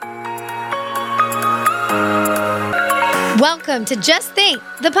Welcome to Just Think,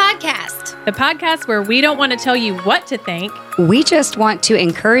 the podcast. The podcast where we don't want to tell you what to think. We just want to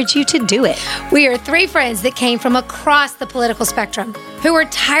encourage you to do it. We are three friends that came from across the political spectrum, who were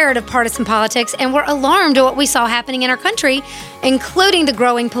tired of partisan politics and were alarmed at what we saw happening in our country, including the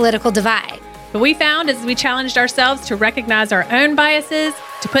growing political divide. What we found as we challenged ourselves to recognize our own biases,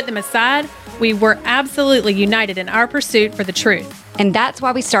 to put them aside, we were absolutely united in our pursuit for the truth. And that's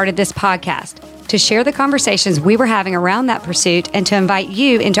why we started this podcast, to share the conversations we were having around that pursuit and to invite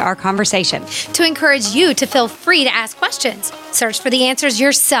you into our conversation. To encourage you to feel free to ask questions, search for the answers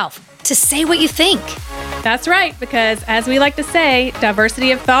yourself, to say what you think. That's right, because as we like to say,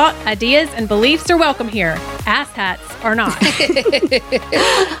 diversity of thought, ideas, and beliefs are welcome here. Asshats are not.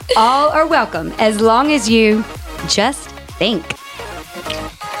 All are welcome as long as you just think.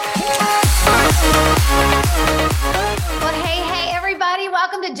 Well, hey, everybody.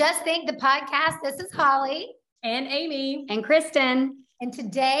 Welcome to Just Think, the podcast. This is Holly. And Amy. And Kristen. And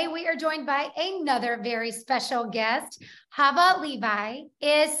today we are joined by another very special guest. Hava Levi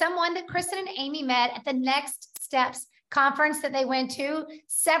is someone that Kristen and Amy met at the Next Steps conference that they went to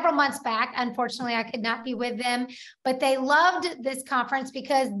several months back. Unfortunately, I could not be with them, but they loved this conference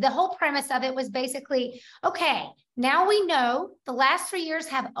because the whole premise of it was basically, okay, now we know the last 3 years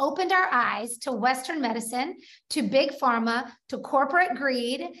have opened our eyes to Western medicine, to big pharma, to corporate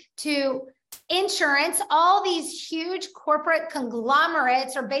greed, to insurance. All these huge corporate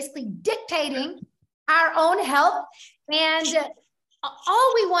conglomerates are basically dictating our own health. And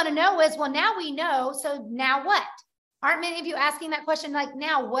all we want to know is, well, now we know. So now what? Aren't many of you asking that question? Like,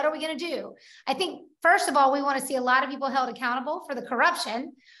 now what are we going to do? I think, first of all, we want to see a lot of people held accountable for the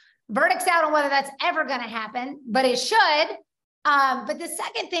corruption. Verdicts out on whether that's ever going to happen, but it should. But the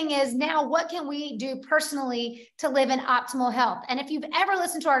second thing is, now what can we do personally to live in optimal health? And if you've ever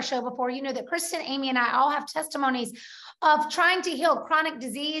listened to our show before, you know that Kristen, Amy, and I all have testimonies of trying to heal chronic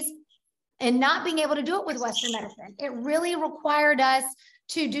disease and not being able to do it with Western medicine. It really required us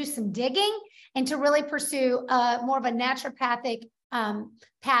to do some digging and to really pursue more of a naturopathic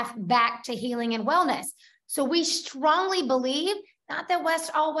path back to healing and wellness. So we strongly believe, not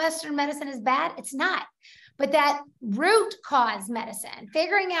that all Western medicine is bad, it's not, but that root cause medicine,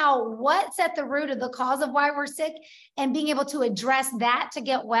 figuring out what's at the root of the cause of why we're sick and being able to address that to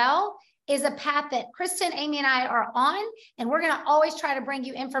get well is a path that Kristen, Amy, and I are on. And we're going to always try to bring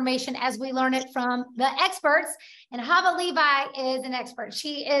you information as we learn it from the experts. And Hava Levi is an expert.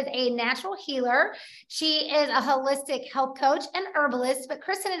 She is a natural healer. She is a holistic health coach and herbalist. But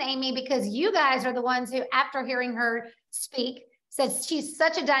Kristen and Amy, because you guys are the ones who, after hearing her speak, said she's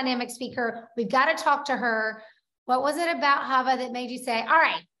such a dynamic speaker, we've got to talk to her. What was it about Hava that made you say, all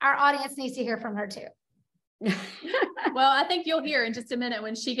right, our audience needs to hear from her too? Well, I think you'll hear in just a minute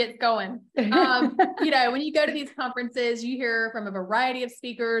when she gets going. You know, when you go to these conferences, you hear from a variety of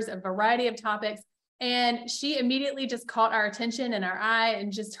speakers, a variety of topics, and she immediately just caught our attention and our eye,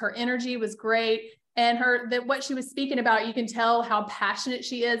 and just her energy was great. And what she was speaking about, you can tell how passionate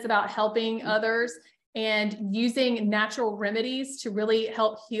she is about helping others and using natural remedies to really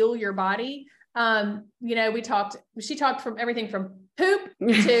help heal your body. You know, she talked from everything from poop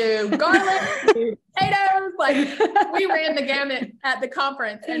to garlic to potatoes. Like, we ran the gamut at the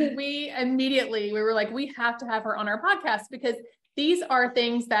conference, and we were like, we have to have her on our podcast, because these are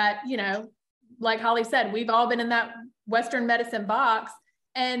things that, you know, like Holly said, we've all been in that Western medicine box,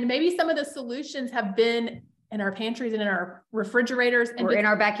 and maybe some of the solutions have been in our pantries and in our refrigerators and in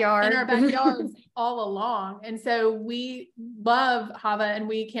our backyard, all along. And so we love Hava, and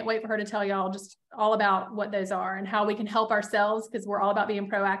we can't wait for her to tell y'all just all about what those are and how we can help ourselves, because we're all about being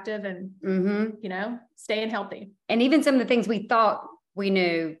proactive and, you know, staying healthy. And even some of the things we thought we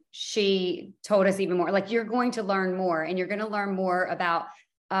knew, she told us even more. Like, you're going to learn more, and you're going to learn more about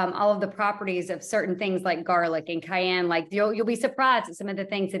all of the properties of certain things like garlic and cayenne. Like, you'll be surprised at some of the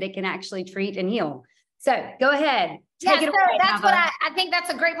things that it can actually treat and heal. So go ahead. Take it away, that's Hava. what I think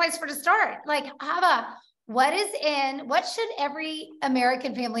that's a great place to start. Like, Hava, what should every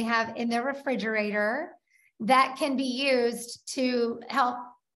American family have in their refrigerator that can be used to help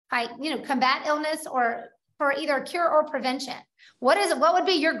fight, you know, combat illness or for either cure or prevention? What would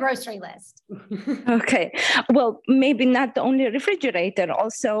be your grocery list? Okay. Well, maybe not only refrigerator,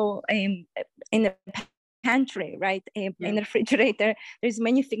 also in the pantry, right? In the refrigerator, there's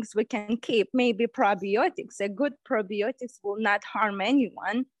many things we can keep. Maybe probiotics. A good probiotics will not harm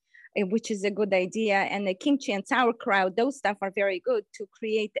anyone, which is a good idea. And the kimchi and sauerkraut, those stuff are very good to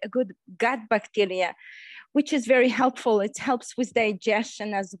create a good gut bacteria, which is very helpful. It helps with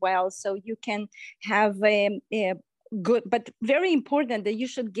digestion as well. So you can have good, but very important that you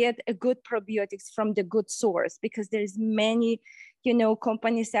should get a good probiotics from the good source, because there's many,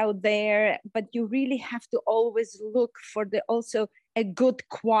 companies out there, but you really have to always look for also a good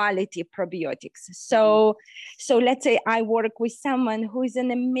quality probiotics. So let's say I work with someone who is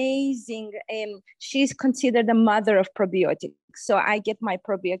an amazing, she's considered the mother of probiotics. So I get my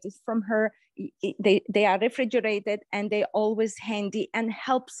probiotics from her. They are refrigerated and they always handy and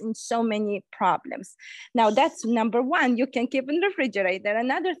helps in so many problems. Now that's number one, you can keep in the refrigerator.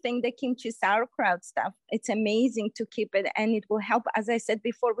 Another thing, the kimchi sauerkraut stuff, it's amazing to keep it, and it will help, as I said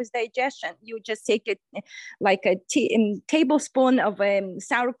before, with digestion. You just take it like a tablespoon of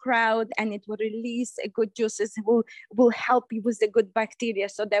sauerkraut, and it will release a good juices, will help you with the good bacteria,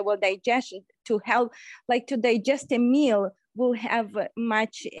 so that will digest to help, like to digest a meal will have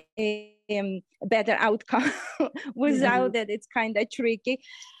much better outcome. Without it, it's kind of tricky.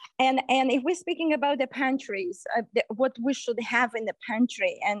 And if we're speaking about the pantries, what we should have in the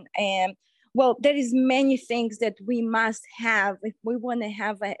pantry, and well, there is many things that we must have if we want to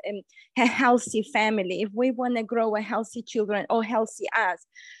have a healthy family, if we want to grow a healthy children or healthy us.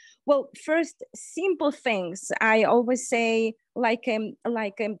 Well, first, simple things. I always say,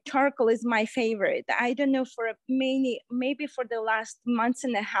 charcoal is my favorite. I don't know, maybe for the last months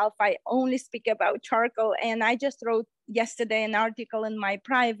and a half, I only speak about charcoal. And I just wrote yesterday an article in my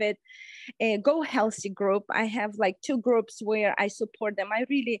private Go Healthy group. I have like 2 groups where I support them. I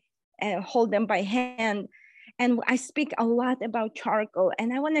really hold them by hand. And I speak a lot about charcoal.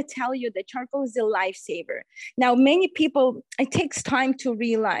 And I want to tell you that charcoal is a lifesaver. Now, many people, it takes time to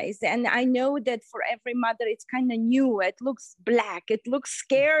realize. And I know that for every mother, it's kind of new. It looks black. It looks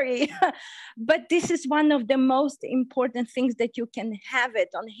scary. But this is one of the most important things, that you can have it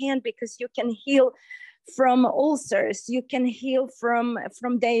on hand, because you can heal from ulcers. You can heal from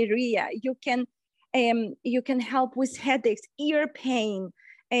diarrhea. You can help with headaches, ear pain,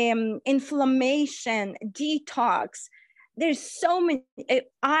 inflammation, detox. There's so many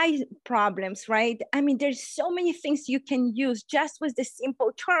eye problems, right? I mean, there's so many things you can use just with the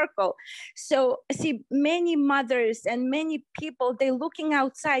simple charcoal. So see, many mothers and many people, they're looking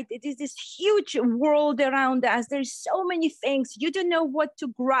outside. It is this huge world around us. There's so many things. You don't know what to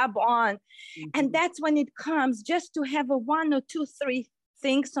grab on. Mm-hmm. And that's when it comes just to have a 1 or 2, 3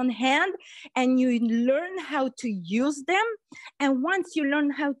 things on hand, and you learn how to use them. And once you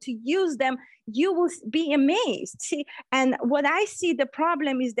learn how to use them, you will be amazed. See, and what I see, the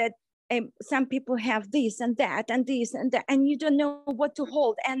problem is that some people have this and that and this and that, and you don't know what to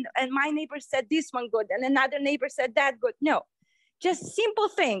hold. And my neighbor said this one good, and another neighbor said that good. No, just simple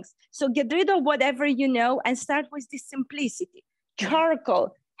things. So get rid of whatever you know and start with this simplicity.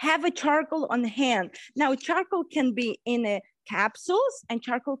 Charcoal. Have a charcoal on hand. Now, charcoal can be in a capsules and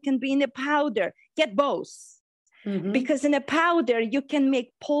charcoal can be in a powder. Get both. Mm-hmm. Because in a powder, you can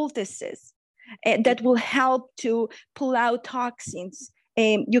make poultices that will help to pull out toxins.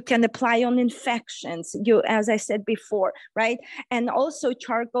 You can apply on infections, as I said before, right? And also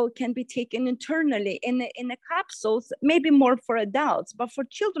charcoal can be taken internally in a capsules, maybe more for adults, but for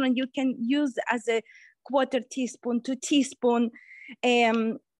children, you can use as a 1/4 teaspoon to teaspoon.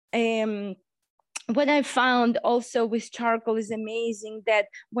 What I found also with charcoal is amazing, that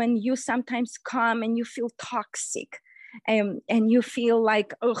when you sometimes come and you feel toxic and you feel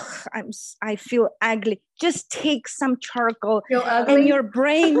like, I feel ugly, just take some charcoal and your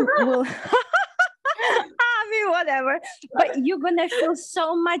brain will, I mean, whatever, but you're going to feel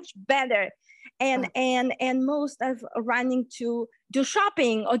so much better. And most of running to do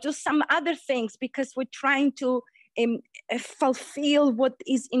shopping or do some other things because we're trying to fulfill what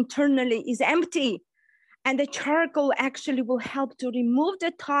is internally is empty. And the charcoal actually will help to remove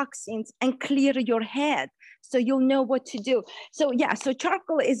the toxins and clear your head, so you'll know what to do. So yeah, so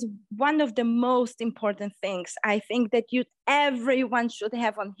charcoal is one of the most important things I think that everyone should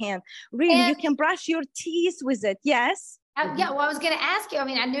have on hand. Really, and you can brush your teeth with it. Yes. Yeah, well, I was going to ask you, I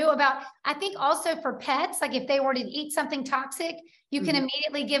mean, I think also for pets, like if they were to eat something toxic, you can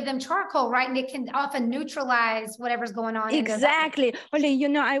immediately give them charcoal, right? And it can often neutralize whatever's going on. Exactly. Well,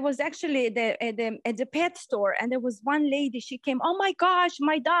 I was actually at the pet store, and there was one lady, she came, oh my gosh,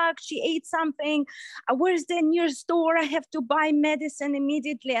 my dog, she ate something. Where's the nearest store? I have to buy medicine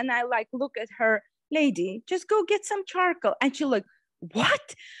immediately. And I look at her, lady, just go get some charcoal. And she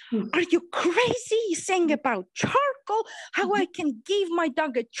what? Are you crazy saying about charcoal? How I can give my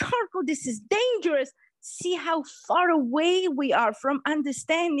dog a charcoal? This is dangerous. see how far away we are from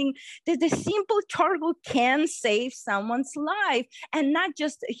understanding that the simple charcoal can save someone's life, and not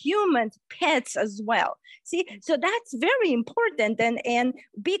just humans, pets as well. See, so that's very important, and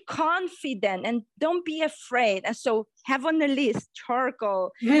be confident and don't be afraid. And so have on the list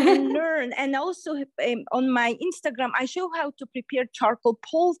charcoal and learn. And also on my Instagram, I show how to prepare charcoal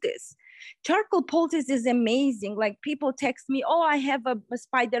poultice. Charcoal poultice is amazing. Like people text me, oh, I have a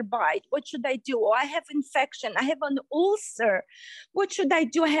spider bite. What should I do? Oh, I have infection. I have an ulcer. What should I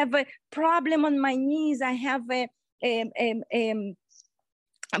do? I have a problem on my knees. I have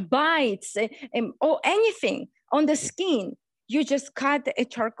bites or anything on the skin. You just cut a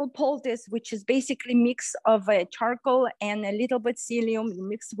charcoal poultice, which is basically mix of a charcoal and a little bit psyllium. You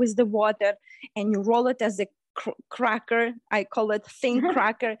mix with the water and you roll it as a cracker. I call it thin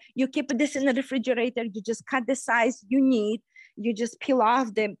cracker. You keep this in the refrigerator. You just cut the size you need. You just peel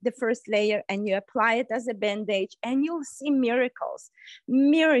off the first layer and you apply it as a bandage, and you'll see miracles.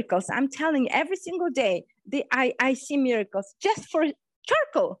 Miracles. I'm telling you, every single day, I see miracles just for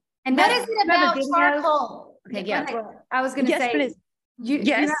charcoal. And what is it about charcoal? Okay, yeah. I was going to say, please. You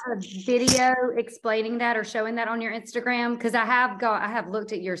have a video explaining that or showing that on your Instagram? Because I have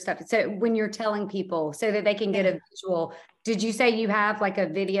looked at your stuff. So when you're telling people so that they can get a visual, did you say you have like a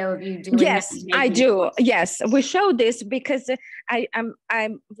video of you doing? Yes, I do. Yes, we show this because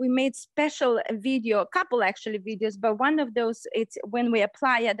we made special video, a couple actually videos, but one of those, it's when we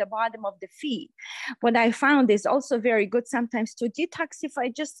apply at the bottom of the feet. What I found is also very good sometimes to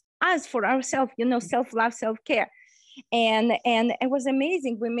detoxify just us for ourselves, self-love, self-care. And it was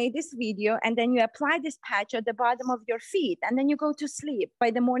amazing. We made this video, and then you apply this patch at the bottom of your feet, and then you go to sleep.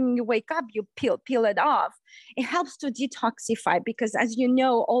 By the morning you wake up, you peel it off. It helps to detoxify because, as you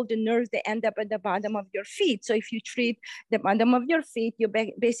know, all the nerves, they end up at the bottom of your feet. So if you treat the bottom of your feet, you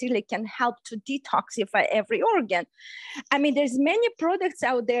basically can help to detoxify every organ. I mean, there's many products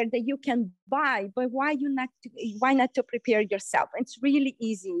out there that you can buy, but why not to prepare yourself? It's really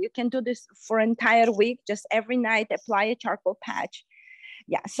easy. You can do this for an entire week, just every night apply a charcoal patch.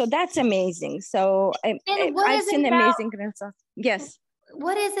 Yeah, so that's amazing. So I've seen amazing results. Yes.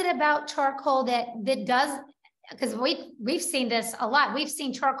 What is it about charcoal that does, because we've seen this a lot. We've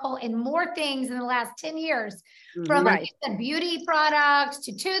seen charcoal in more things in the last 10 years, from like the beauty products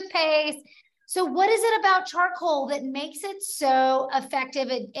to toothpaste. So what is it about charcoal that makes it so effective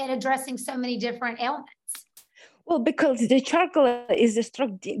at addressing so many different ailments? Well, because the charcoal is a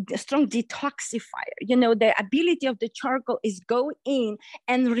strong detoxifier. The ability of the charcoal is go in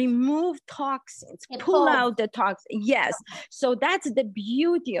and remove toxins, pull out the toxins. Yes. So that's the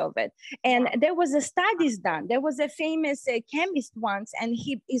beauty of it. And there was a studies done. There was a famous chemist once, and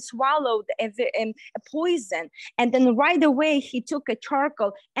he swallowed a poison. And then right away, he took a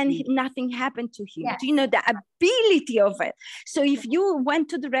charcoal and nothing happened to him. Yes. Do you know the ability of it? So if you went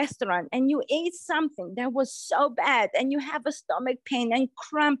to the restaurant and you ate something that was so bad and you have a stomach pain and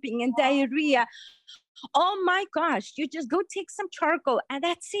cramping and diarrhea, oh my gosh, you just go take some charcoal and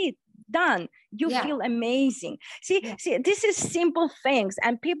that's it, done. You feel amazing. See, this is simple things,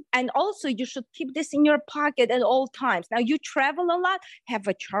 and also you should keep this in your pocket at all times. Now you travel a lot, have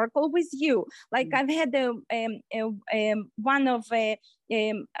a charcoal with you. Like I've had one of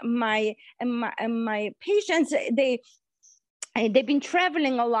my patients, they've been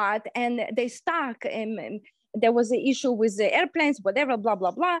traveling a lot and they stuck. There was an issue with the airplanes, whatever, blah,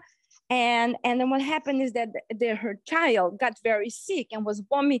 blah, blah. And then what happened is that her child got very sick and was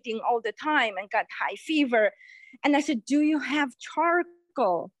vomiting all the time and got high fever. And I said, do you have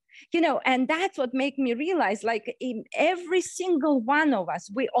charcoal? And that's what made me realize, like in every single one of us,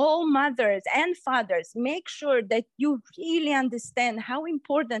 we all mothers and fathers, make sure that you really understand how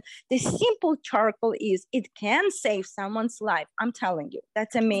important the simple charcoal is. It can save someone's life. I'm telling you,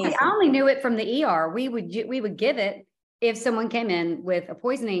 that's amazing. I only knew it from the ER. We would give it if someone came in with a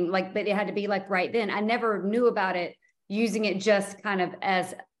poisoning, but it had to be like right then. I never knew about it, using it just kind of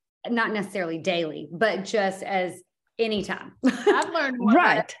as, not necessarily daily, but just as anytime. I've learned more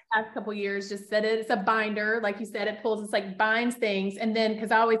about the past couple of years, just that it's a binder. Like you said, it pulls, it's like binds things. And then,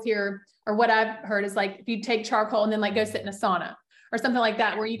 cause I always hear, or what I've heard is like, if you take charcoal and then like go sit in a sauna or something like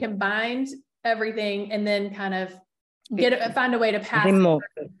that, where you can bind everything and then kind of find a way to pass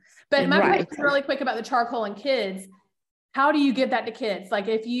it. But my question is really quick about the charcoal and kids. How do you give that to kids? Like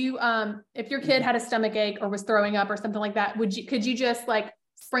if your kid had a stomach ache or was throwing up or something like that, could you just like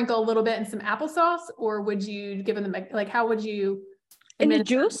sprinkle a little bit in some applesauce, or would you give them how would you In a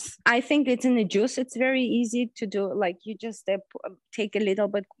juice, I think it's in a juice. It's very easy to do. Like you just take a little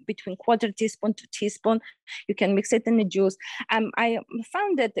bit between quarter teaspoon to teaspoon. You can mix it in the juice. I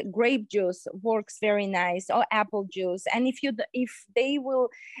found that grape juice works very nice, or apple juice. And if they will,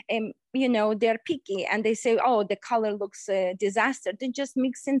 they're picky and they say, oh, the color looks disaster, then just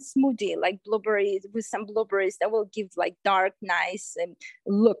mix in smoothie like blueberries with some blueberries that will give like dark, nice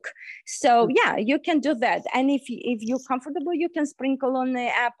look. So yeah, you can do that. And if you're comfortable, you can sprinkle on the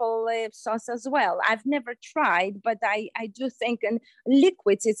apple sauce as well. I've never tried, but I do think in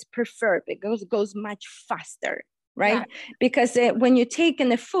liquids it's preferred because it goes much faster. Right? Yeah. Because when you take in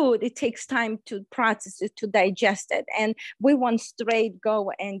the food, it takes time to process it, to digest it. And we want straight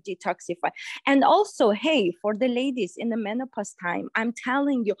go and detoxify. And also, hey, for the ladies in the menopause time, I'm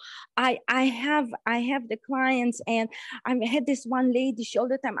telling you, I have the clients, and I had this one lady, she all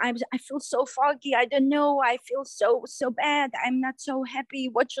the time, I feel so foggy. I don't know. I feel so bad. I'm not so happy.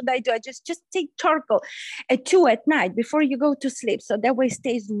 What should I do? I just take charcoal at 2 at night before you go to sleep. So that way it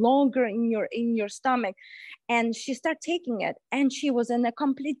stays longer in your stomach. And she started taking it, and she was in a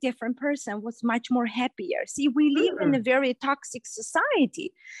complete different person, was much more happier. See, we live in a very toxic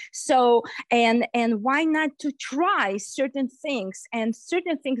society. So, and why not to try certain things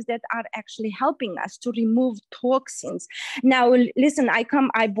that are actually helping us to remove toxins. Now, listen, I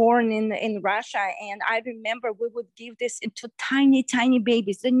born in Russia, and I remember we would give this to tiny, tiny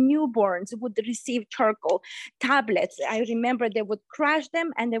babies. The newborns would receive charcoal tablets. I remember they would crush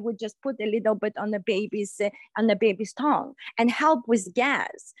them, and they would just put a little bit on the baby's tongue and help with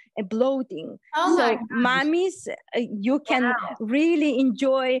gas and bloating. Oh, so mommies, you can really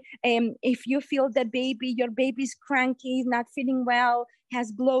enjoy if you feel that your baby's cranky, not feeling well,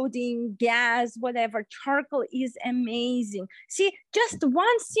 has bloating, gas, whatever. Charcoal is amazing. See, just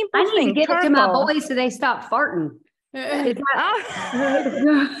one simple thing. I need to give it to my boys so they stop farting. Is it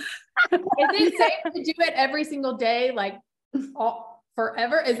safe to do it every single day, like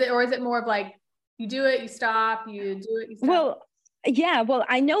forever? Is it more of like, you do it, you stop, you do it, you stop? Well,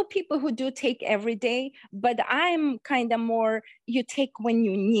 I know people who do take every day, but I'm kind of more, you take when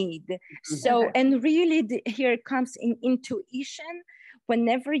you need. So, and really here comes in intuition.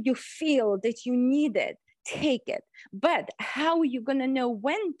 Whenever you feel that you need it, take it. But how are you going to know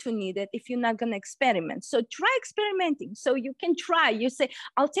when to need it if you're not going to experiment? So try experimenting. So you can try. You say,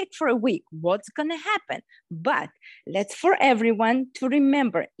 I'll take for a week. What's going to happen? But let's for everyone to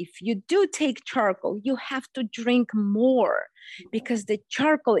remember, if you do take charcoal, you have to drink more because the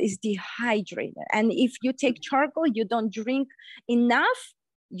charcoal is dehydrated. And if you take charcoal, you don't drink enough,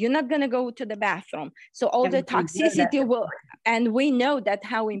 you're not going to go to the bathroom. So all the toxicity will, and we know that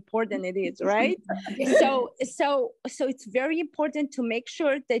how important it is, right? So it's very important to make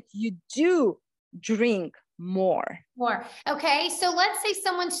sure that you do drink more. Okay. So let's say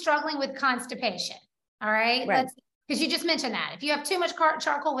someone's struggling with constipation. All right. Because you just mentioned that if you have too much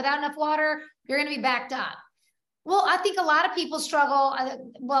charcoal without enough water, you're going to be backed up. Well, I think a lot of people struggle.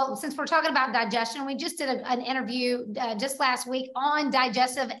 Since we're talking about digestion, we just did an interview just last week on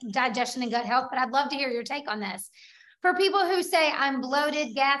digestion and gut health, but I'd love to hear your take on this. For people who say I'm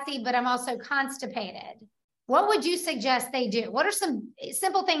bloated, gassy, but I'm also constipated, what would you suggest they do? What are some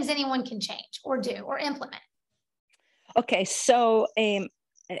simple things anyone can change or do or implement? Okay, so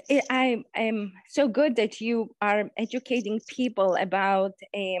I'm so good that you are educating people about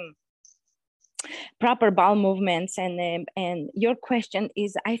proper bowel movements, and your question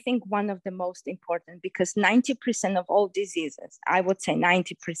is, I think, one of the most important, because 90% of all diseases, I would say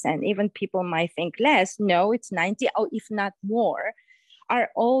 90%, even people might think less, no, it's 90, or if not more,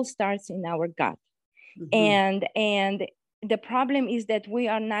 are all starts in our gut. And the problem is that we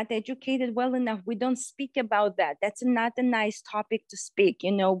are not educated well enough. We don't speak about that. That's not a nice topic to speak.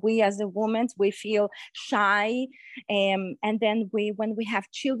 You know, we as a woman, we feel shy. And then when we have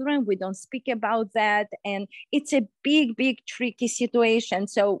children, we don't speak about that. And it's a big, big, tricky situation.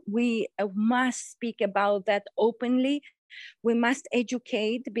 So we must speak about that openly. We must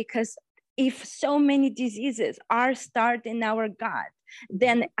educate, because if so many diseases are start in our gut,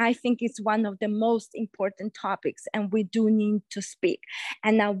 then I think it's one of the most important topics, and we do need to speak.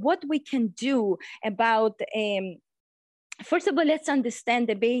 And now what we can do about, first of all, let's understand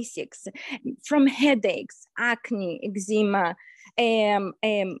the basics from headaches, acne, eczema,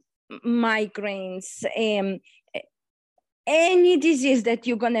 migraines, any disease that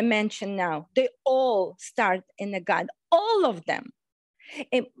you're going to mention now, they all start in the gut, all of them.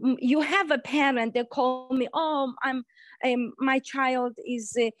 You have a parent that call me, oh, my child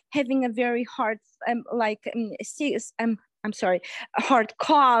is having a very hard, hard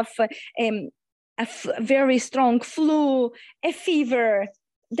cough. very strong flu, a fever,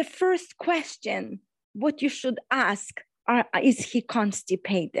 the first question, what you should ask, is he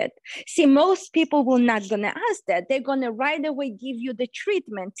constipated? See, most people will not gonna ask that. They're gonna right away give you the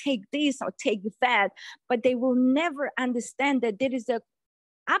treatment, take this or take that, but they will never understand that there is a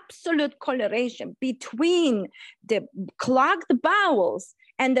absolute correlation between the clogged bowels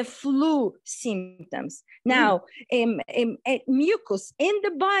and the flu symptoms. Now, mucus in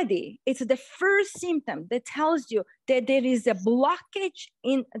the body, it's the first symptom that tells you that there is a blockage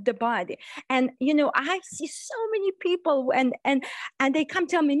in the body. And, you know, I see so many people and they come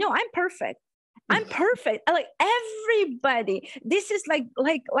tell me, no, I'm perfect. I'm perfect. Like everybody, this is like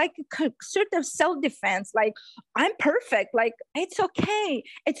a sort of self-defense. Like, I'm perfect. Like, it's okay.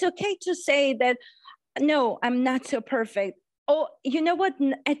 It's okay to say that, no, I'm not so perfect. Oh, you know what?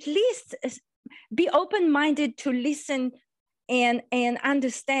 At least be open-minded to listen and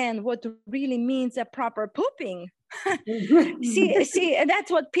understand what really means a proper pooping. see,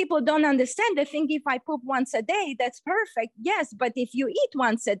 that's what people don't understand. They think if I poop once a day, that's perfect. Yes, but if you eat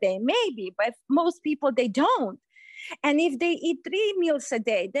once a day, maybe, but most people, they don't. And if they eat 3 meals a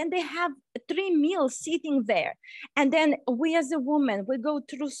day, then they have 3 meals sitting there. And then we as a woman, we go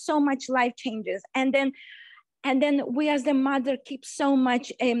through so much life changes. And then we as the mother keep so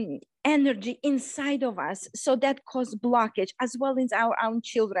much energy inside of us. So that causes blockage as well as our own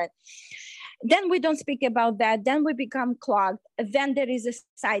children. Then we don't speak about that. Then we become clogged. Then there is a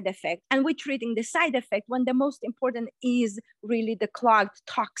side effect. And we're treating the side effect when the most important is really the clogged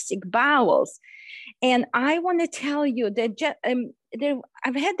toxic bowels. And I want to tell you that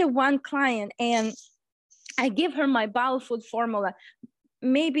I've had the one client and I give her my bowel food formula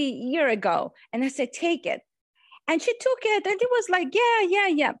maybe a year ago. And I said, take it. And she took it and it was like,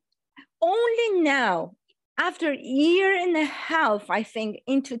 yeah. Only now, after a year and a half, I think,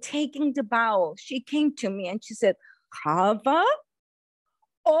 into taking the bowel, she came to me and she said, Hava,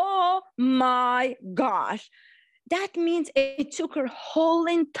 oh my gosh. That means it took her whole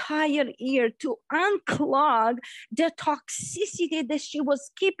entire year to unclog the toxicity that she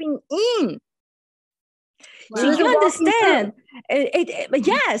was keeping in. Wow. So you understand?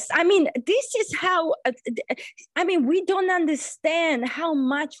 Yes, I mean, this is how, we don't understand how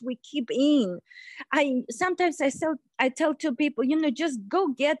much we keep in. Sometimes I tell to people, just go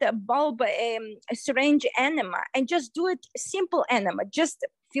get a bulb, a syringe enema and just do it simple enema. Just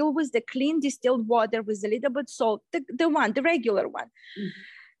fill with the clean distilled water with a little bit salt, the regular one.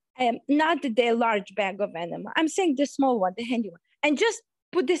 Not the large bag of enema. I'm saying the small one, the handy one. And just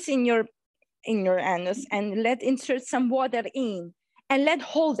put this in your anus and insert some water in and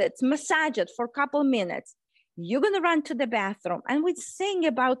hold it, massage it for a couple minutes. You're going to run to the bathroom and we're saying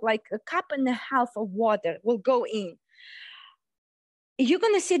about like a cup and a half of water will go in. You're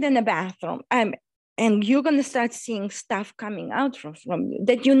going to sit in the bathroom and you're going to start seeing stuff coming out from you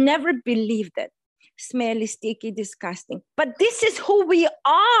that you never believed it. Smelly, sticky, disgusting. But this is who we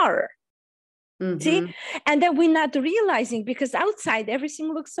are. Mm-hmm. See, and then we're not realizing because outside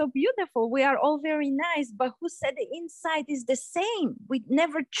everything looks so beautiful. We are all very nice, but who said the inside is the same? We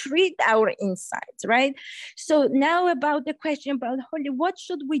never treat our insides, right? So now about the question about Holly, what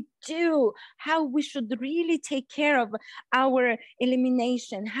should we do? How we should really take care of our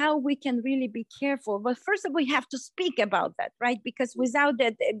elimination? How we can really be careful? Well, first of all, we have to speak about that, right? Because without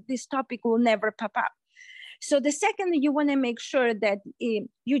that, this topic will never pop up. So the second, you want to make sure that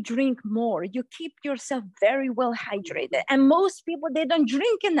you drink more, you keep yourself very well hydrated. And most people, they don't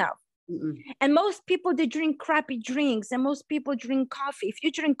drink enough. Mm-mm. And most people, they drink crappy drinks and most people drink coffee. If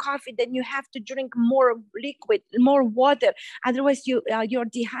you drink coffee, then you have to drink more liquid, more water. Otherwise you're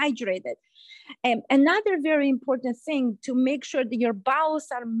dehydrated. Another very important thing to make sure that your bowels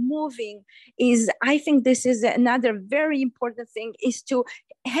are moving is, I think this is another very important thing, is to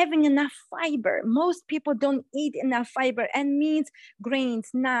having enough fiber. Most people don't eat enough fiber, and means grains,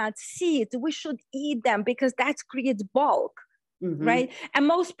 nuts, seeds. We should eat them because that creates bulk. Mm-hmm. Right? And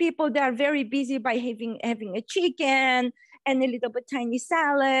most people, they are very busy by having a chicken and a little bit tiny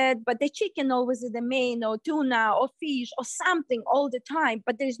salad, but the chicken always is the main, or tuna or fish or something all the time,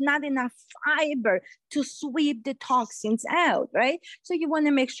 but there's not enough fiber to sweep the toxins out, right? So you want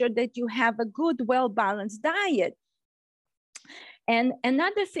to make sure that you have a good, well-balanced diet. And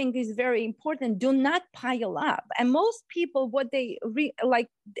another thing is very important, do not pile up. And most people, what they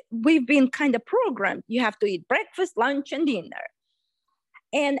we've been kind of programmed, you have to eat breakfast, lunch, and dinner.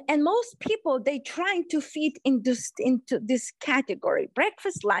 And most people, they trying to fit into this category,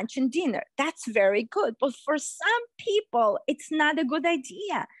 breakfast, lunch, and dinner. That's very good. But for some people, it's not a good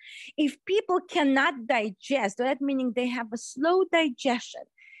idea. If people cannot digest, that meaning they have a slow digestion,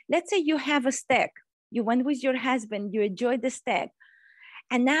 let's say you have a steak, you went with your husband, you enjoyed the steak,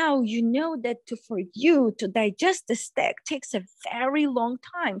 and now you know that for you to digest the steak takes a very long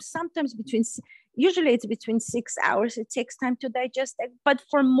time. Sometimes usually it's between 6 hours. It takes time to digest it, but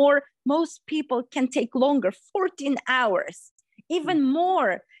for most people can take longer, 14 hours, even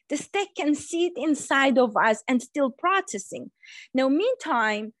more. The steak can sit inside of us and still processing. Now,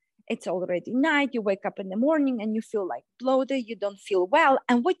 meantime, it's already night. You wake up in the morning and you feel like bloated. You don't feel well.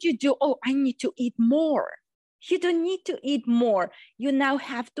 And what you do? Oh, I need to eat more. You don't need to eat more. You now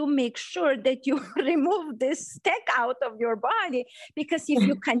have to make sure that you remove this steak out of your body, because if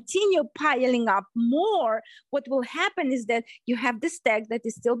you continue piling up more, what will happen is that you have the steak that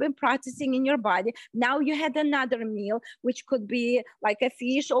is still been processing in your body. Now you had another meal, which could be like a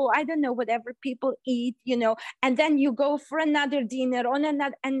fish or I don't know, whatever people eat, and then you go for another dinner on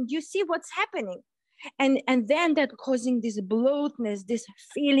another, and you see what's happening. And then that causing this bloatness, this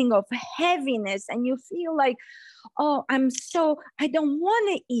feeling of heaviness, and you feel like, oh, I don't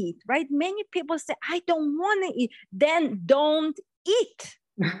want to eat, right? Many people say, I don't want to eat. Then don't eat.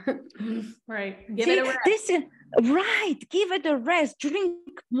 Right. Give it a rest. Right. Give it a rest. Drink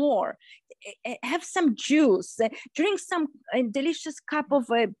more. Have some juice. Drink some delicious cup of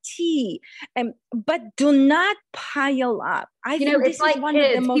tea. But do not pile up. I think this is one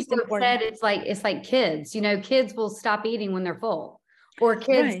of the most important. It's like kids. Kids will stop eating when they're full, or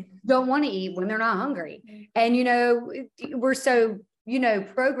kids don't want to eat when they're not hungry. And we're so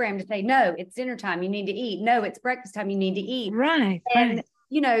programmed to say, no, it's dinner time, you need to eat. No, it's breakfast time, you need to eat. Right. And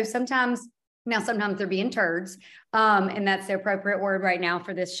sometimes they're being turds, and that's the appropriate word right now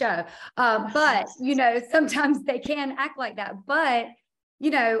for this show. But sometimes they can act like that. But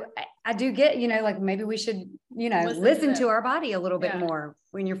I do get, like maybe we should, listen to our body a little bit more.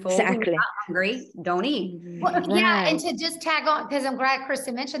 When you're full, when you're not hungry, don't eat. Well, yeah, and to just tag on, because I'm glad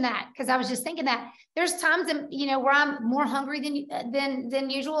Kristen mentioned that, because I was just thinking that there's times, where I'm more hungry than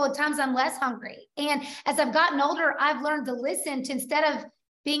usual. At times I'm less hungry. And as I've gotten older, I've learned to listen to, instead of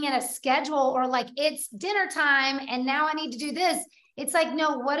being in a schedule or like it's dinner time and now I need to do this. It's like,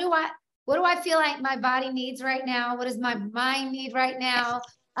 no, what do I feel like my body needs right now? What does my mind need right now?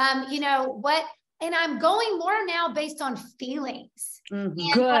 And I'm going more now based on feelings.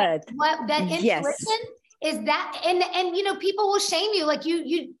 Mm-hmm. Good. What that intuition is that, and people will shame you, like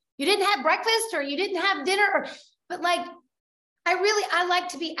you didn't have breakfast or you didn't have dinner, but like I like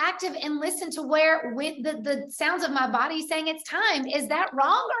to be active and listen to with the sounds of my body saying it's time. Is that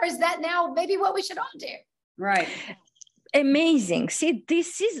wrong, or is that now maybe what we should all do? Right. Amazing. See,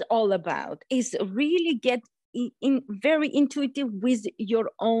 this is all about is really get very intuitive with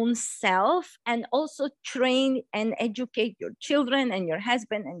your own self, and also train and educate your children and your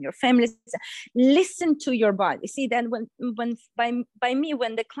husband and your family. Listen to your body. See, then when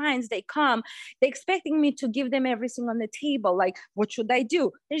the clients, they come, they're expecting me to give them everything on the table. Like, what should I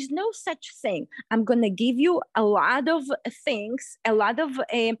do? There's no such thing. I'm going to give you a lot of things, a lot of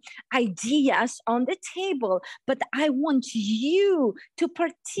ideas on the table, but I want you to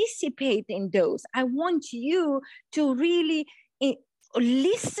participate in those. I want you to really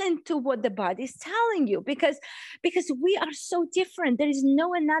listen to what the body is telling you, because we are so different. There is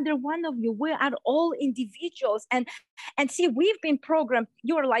no another one of you. We are all individuals, and see, we've been programmed.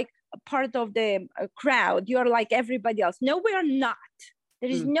 You're like a part of the crowd. You're like everybody else. No, we are not.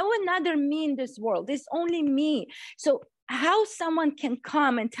 There is no another me in this world. There's only me. So how someone can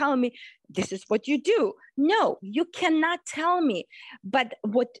come and tell me this is what you do? No, you cannot tell me. But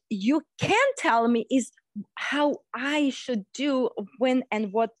what you can tell me is how I should do when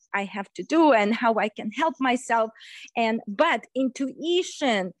and what I have to do and how I can help myself. But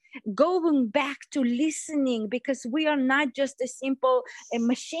intuition, going back to listening, because we are not just a simple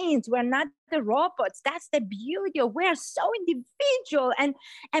machines. We're not the robots. That's the beauty of, we're so individual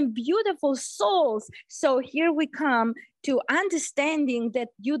and beautiful souls. So here we come to understanding that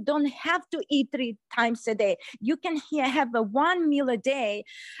you don't have to eat 3 times a day. You can have one meal a day.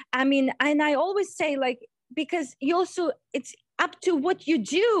 I mean, and I always say, like, because it's up to what you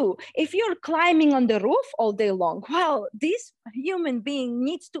do. If you're climbing on the roof all day long, well, this human being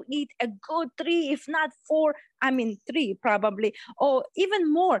needs to eat a good 3, if not 4, 3 probably, or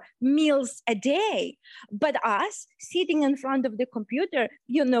even more meals a day. But us sitting in front of the computer,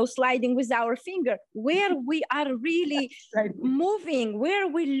 sliding with our finger, where we are really moving, where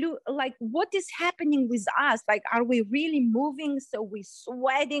we look, like what is happening with us? Like, are we really moving? So we're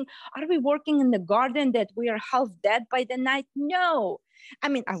sweating? Are we working in the garden that we are half dead by the night? No. I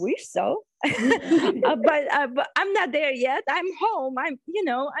mean, I wish so, but I'm not there yet. I'm home. I'm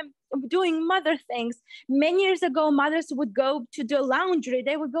doing mother things. Many years ago, mothers would go to do laundry.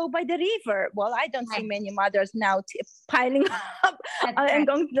 They would go by the river. Well, I don't see many mothers now piling up and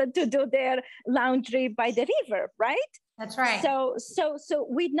going to do their laundry by the river, right? That's right. So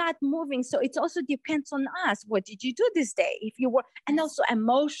we're not moving. So it also depends on us. What did you do this day? If you were, and also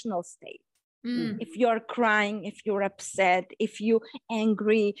emotional state. If you're crying, if you're upset, if you're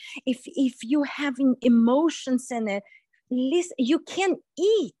angry, if you having emotions in it, listen, you can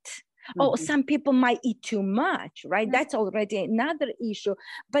eat. Oh, some people might eat too much, right? That's already another issue.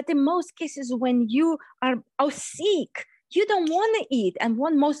 But in most cases, when you are sick, you don't want to eat. And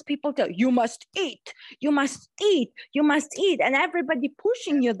when most people tell you must eat, you must eat, you must eat, and everybody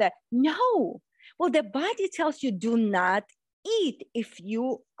pushing you there. No. Well, the body tells you do not eat if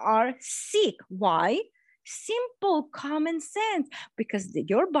you are sick. Why? Simple common sense, because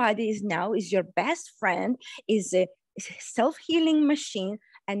your body is your best friend, is a self-healing machine.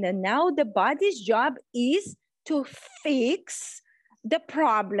 And then now the body's job is to fix the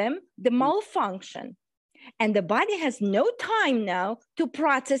problem, the malfunction. And the body has no time now to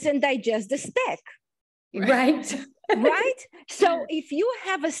process and digest the steak. Right. Right? So if you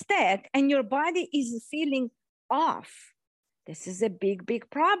have a steak and your body is feeling off, this is a big, big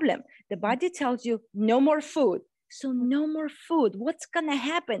problem. The body tells you no more food. So no more food. What's going to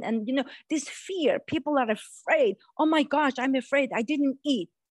happen? And this fear, people are afraid. Oh my gosh, I'm afraid I didn't eat.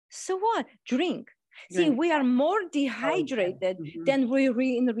 So what? Drink. See, we are more dehydrated than we're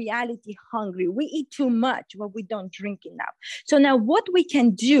in reality hungry. We eat too much, but we don't drink enough. So now what we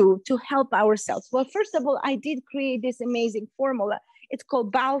can do to help ourselves? Well, first of all, I did create this amazing formula. It's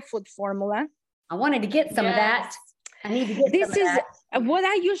called Bowel Food Formula. I wanted to get some of that. I need to get this is what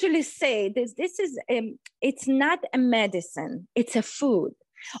I usually say. This is it's not a medicine, it's a food.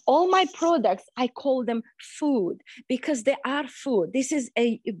 All my products, I call them food because they are food. This is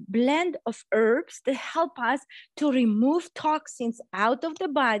a blend of herbs that help us to remove toxins out of the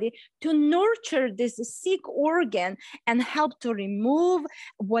body, to nurture this sick organ and help to remove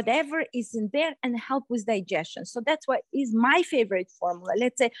whatever is in there and help with digestion. So that's what is my favorite formula.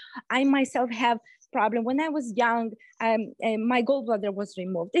 Let's say I myself have problem. When I was young, my gallbladder was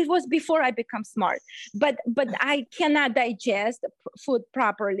removed. It was before I become smart, but I cannot digest food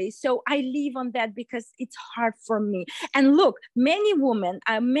properly. So I live on that because it's hard for me. And look, many women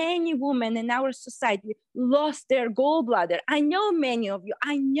in our society lost their gallbladder. I know many of you.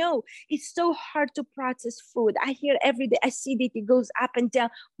 I know it's so hard to process food. I hear every day acidity goes up and down.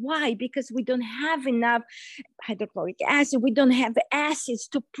 Why? Because we don't have enough hydrochloric acid. We don't have acids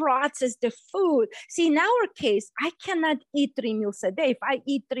to process the food. See, in our case, I cannot eat 3 meals a day. If I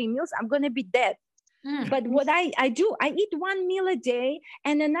eat 3 meals, I'm going to be dead. But what I do, I eat 1 meal a day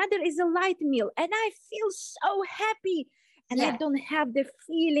and another is a light meal. And I feel so happy and I don't have the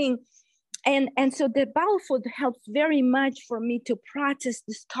feeling. And so the bowel food helps very much for me to process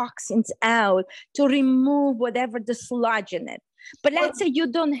these toxins out, to remove whatever the sludge in it. But let's say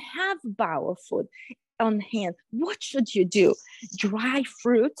you don't have bowel food on hand. What should you do? Dry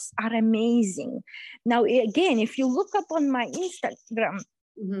fruits are amazing. Now, again, if you look up on my Instagram,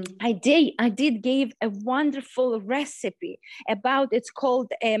 I did give a wonderful recipe about, it's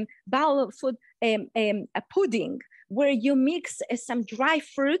called bowel food a pudding, where you mix some dry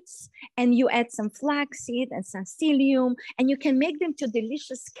fruits and you add some flaxseed and some psyllium, and you can make them to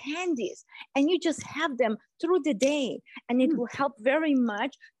delicious candies, and you just have them through the day, and it will help very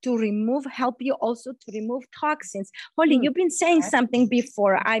much to help you also to remove toxins. Holly, you've been saying something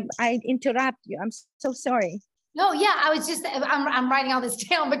before. I interrupt you. I'm so sorry. No, yeah, I was just, I'm writing all this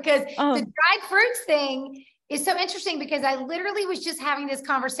down because the dried fruits thing is so interesting, because I literally was just having this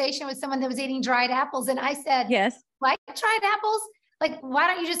conversation with someone that was eating dried apples. And I said, yes, like dried apples? Like, why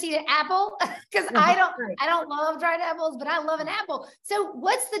don't you just eat an apple? Because I don't love dried apples, but I love an apple. So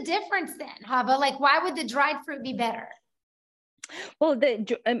what's the difference then, Hava? Like, why would the dried fruit be better? Well,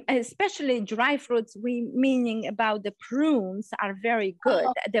 especially dry fruits, meaning about the prunes, are very good.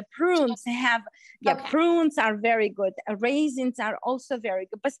 The prunes prunes are very good. Raisins are also very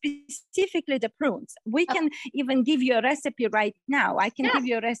good, but specifically the prunes. We can even give you a recipe right now. I can give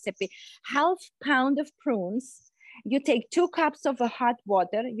you a recipe. 1/2 pound of prunes. You take 2 cups of hot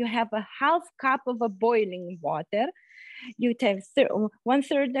water. You have a 1/2 cup of boiling water. You take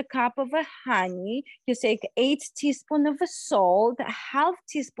 1/3 a cup of honey. You take 8 teaspoons of salt, 1/2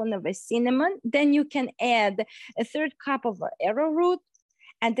 teaspoon of cinnamon. Then you can add a 1/3 cup of arrowroot,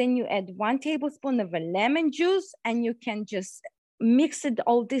 and then you add 1 tablespoon of lemon juice, and you can just mix it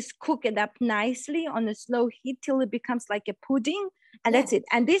all this, cook it up nicely on a slow heat till it becomes like a pudding. And that's it.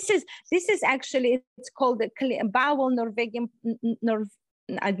 And this is actually, it's called the bowel Norwegian,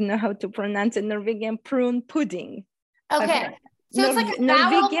 I don't know how to pronounce it, Norwegian prune pudding. Okay. So it's like a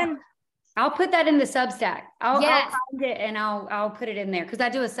Norwegian. I'll put that in the Substack. I'll Yes. find it and I'll put it in there because I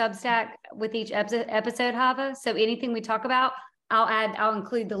do a Substack with each episode, Hava. So anything we talk about, I'll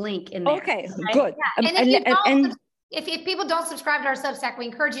include the link in there. Okay, good. Yeah. And if people don't subscribe to our Substack, we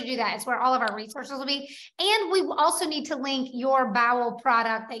encourage you to do that. It's where all of our resources will be. And we also need to link your bowel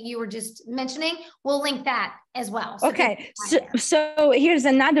product that you were just mentioning. We'll link that as well. So okay. So here's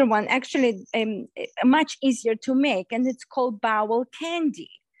another one, actually much easier to make, and it's called bowel candy.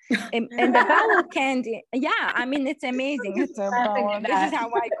 And the bowel candy, yeah, I mean, it's amazing. This is how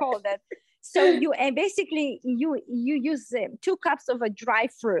I call that. So you basically you use 2 cups of a dry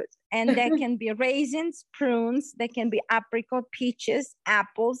fruit, and that can be raisins, prunes, that can be apricot, peaches,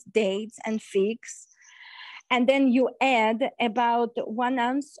 apples, dates, and figs. And then you add about 1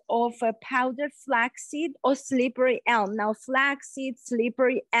 ounce of powdered flaxseed or slippery elm. Now, flaxseed,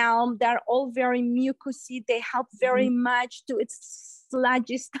 slippery elm, they're all very mucousy. They help very much to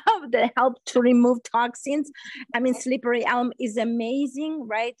sludgy stuff that help to remove toxins. I mean, slippery elm is amazing,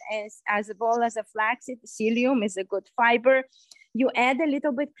 right? As well as a flaxseed, psyllium is a good fiber. You add a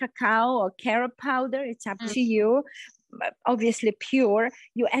little bit cacao or carrot powder. It's up to you. Obviously pure.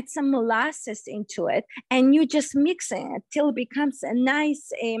 You add some molasses into it, and you just mix it till it becomes a nice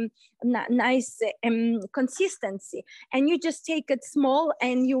consistency. And you just take it small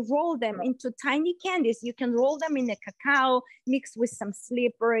and you roll them into tiny candies. You can roll them in a cacao mixed with some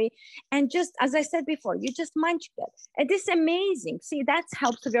slippery, and just as I said before, you just munch it. It is amazing. See, that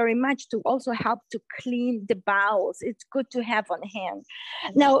helps very much to also help to clean the bowels. It's good to have on hand.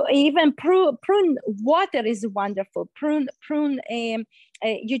 Now, even prune water is wonderful.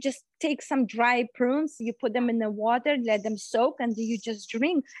 You just take some dry prunes, you put them in the water, let them soak, and you just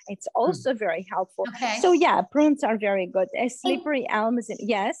drink. It's also very helpful. Okay. So yeah, prunes are very good. Slippery elm is,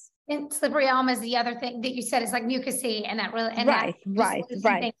 yes. And slippery elm is the other thing that you said is like mucousy, and that really, and right.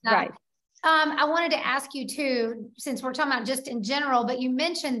 I wanted to ask you too, since we're talking about just in general, but you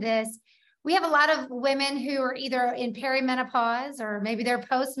mentioned this. We have a lot of women who are either in perimenopause, or maybe they're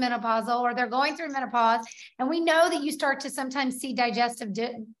postmenopausal, or they're going through menopause. And we know that you start to sometimes see digestive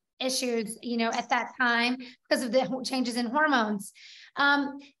issues, at that time because of the changes in hormones.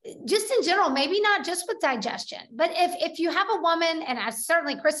 Just in general, maybe not just with digestion, but if you have a woman, and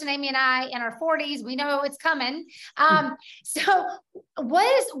certainly Kristen, Amy, and I in our 40s, we know it's coming. So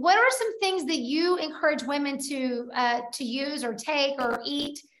what are some things that you encourage women to use or take or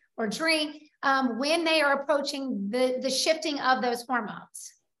eat or drink when they are approaching the shifting of those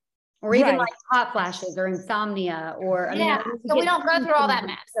hormones? Or even like hot flashes or insomnia, or so we don't go through all that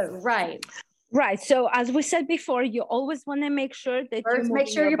mess. Right. So as we said before, you always want to make sure that you make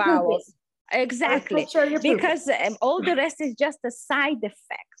sure your bowels. Pooping. Exactly, because all the rest is just the side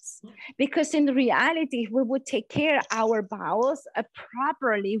effects. Because in reality, if we would take care of our bowels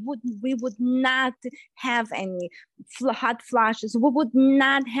properly, we would not have any hot flashes. We would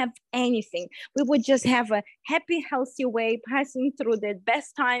not have anything. We would just have a happy, healthy way passing through the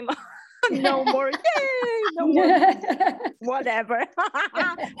best time. No more, yay, no more, whatever,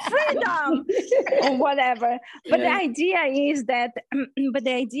 freedom, or whatever. But the idea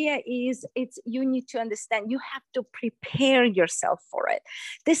is you need to understand, you have to prepare yourself for it.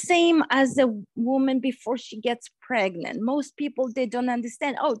 The same as a woman before she gets pregnant. Most people, they don't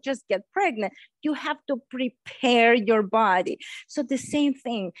understand, just get pregnant. You have to prepare your body. So the same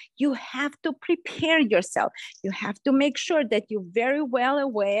thing, you have to prepare yourself. You have to make sure that you're very well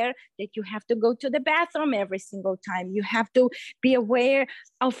aware that you have to go to the bathroom every single time. You have to be aware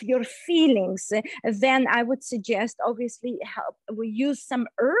of your feelings. Then I would suggest, obviously, we use some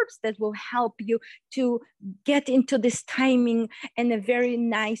herbs that will help you to get into this timing in a very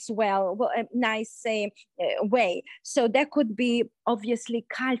nice way. So that could be obviously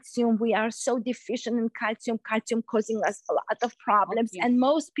calcium. We are so deficient in calcium causing us a lot of problems. And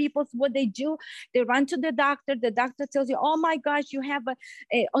most people, what they do, they run to the doctor tells you, oh my gosh, you have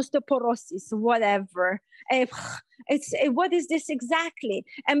a osteoporosis, whatever. What is this exactly?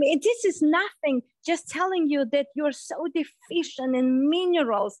 I mean, this is nothing, just telling you that you're so deficient in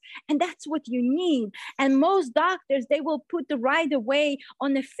minerals, and that's what you need. And most doctors, they will put right away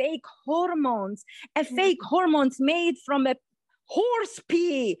on the fake hormones, fake hormones made from a horse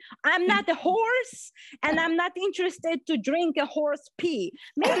pee. I'm not a horse, and I'm not interested to drink a horse pee.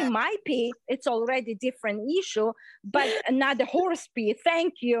 Maybe my pee, it's already different issue, but not a horse pee.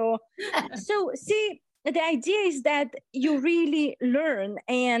 Thank you. So see, the idea is that you really learn.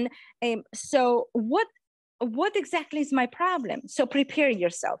 And so what what exactly is my problem? So prepare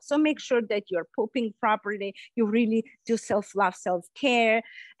yourself. So make sure that you're pooping properly. You really do self-love, self-care.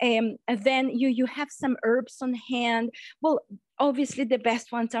 And then you have some herbs on hand. Well, obviously the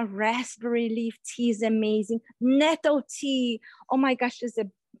best ones are raspberry leaf tea is amazing. Nettle tea, oh my gosh,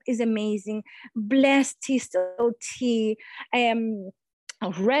 is amazing. Blessed thistle tea.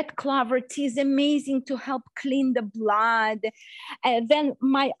 Red clover tea is amazing to help clean the blood. And then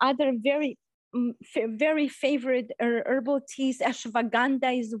my other very favorite herbal teas,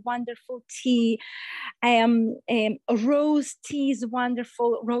 ashwagandha is wonderful tea. Rose tea is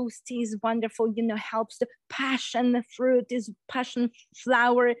wonderful. Rose tea is wonderful, you know, helps the passion fruit is passion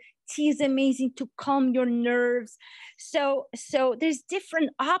flower. Tea is amazing to calm your nerves. So there's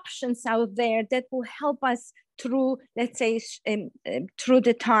different options out there that will help us through, let's say, through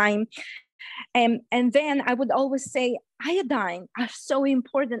the time. And then I would always say iodine are so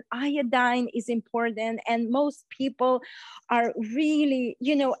important. Iodine is important. And most people are really,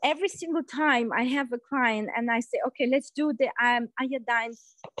 you know, every single time I have a client and I say, okay, let's do the iodine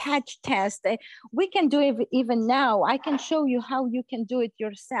patch test. We can do it even now. I can show you how you can do it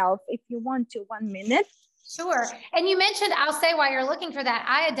yourself if you want to. 1 minute. Sure. And you mentioned, I'll say while you're looking for that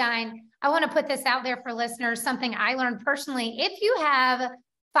iodine, I want to put this out there for listeners, something I learned personally. If you have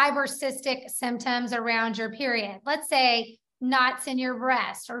fibrocystic symptoms around your period, let's say knots in your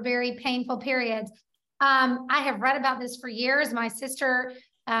breast or very painful periods. I have read about this for years. My sister,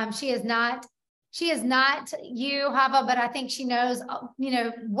 she is not you, Hava, but I think she knows, you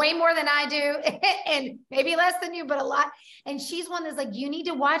know, way more than I do and maybe less than you, but a lot. And she's one that's like, you need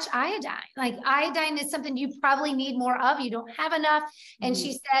to watch iodine. Like iodine is something you probably need more of. You don't have enough. And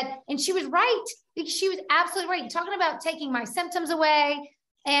she said, and she was right. She was absolutely right. Talking about taking my symptoms away.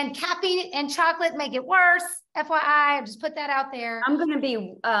 And caffeine and chocolate make it worse. FYI, I just put that out there. I'm going to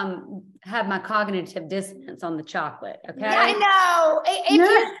be have my cognitive dissonance on the chocolate. Okay. Yeah, I know. If you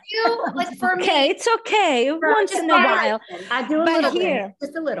do, like for me, it's okay. Once in a while, I do a little bit,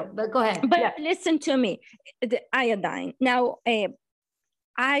 just a little. But go ahead. But listen to me, the iodine. Now,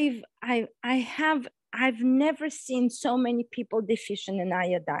 I've never seen so many people deficient in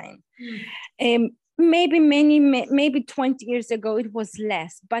iodine. Maybe 20 years ago, it was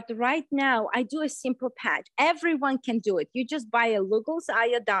less. But right now, I do a simple patch. Everyone can do it. You just buy a Lugol's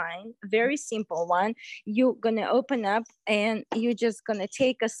iodine, very simple one. You're going to open up and you're just going to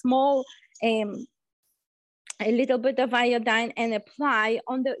take a small, a little bit of iodine and apply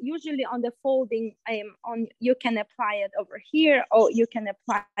on the, usually on the folding, you can apply it over here or you can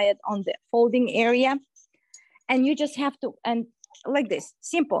apply it on the folding area. And you just have to, and like this,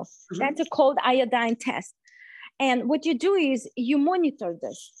 simple. That's a cold iodine test. And what you do is you monitor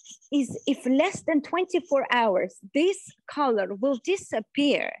this. If less than 24 hours, this color will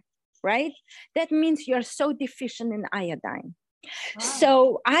disappear, right? That means you're so deficient in iodine. Wow.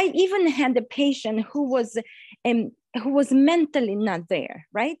 So I even had a patient who was mentally not there,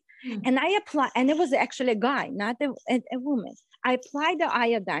 right? And I applied, and it was actually a guy, not a woman. I applied the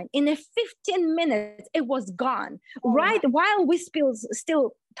iodine. In 15 minutes, it was gone. Right while we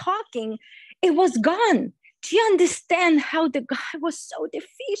still talking, it was gone. Do you understand how the guy was so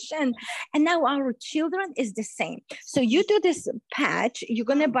deficient? And now our children is the same. So you do this patch, you're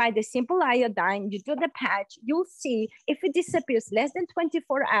going to buy the simple iodine, you do the patch, you'll see if it disappears less than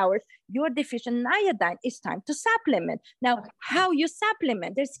 24 hours, you're deficient in iodine, it's time to supplement. Now, how you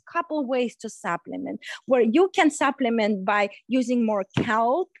supplement? There's a couple ways to supplement, where you can supplement by using more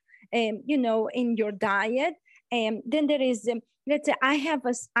kelp, in your diet. And then there is, let's say I have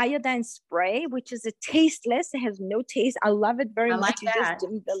a iodine spray, which is a tasteless, it has no taste. I love it very much.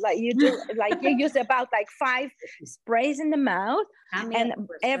 You use about 5 sprays in the mouth. And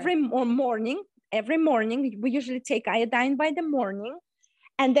every morning, we usually take iodine by the morning.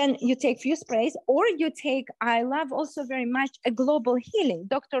 And then you take few sprays, or you take, I love also very much a Global Healing.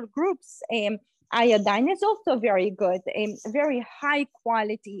 Dr. Group's iodine is also very good, very high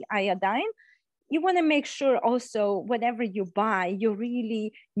quality iodine. You want to make sure also whatever you buy, you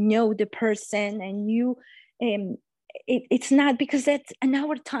really know the person, and you, it's not, because that's in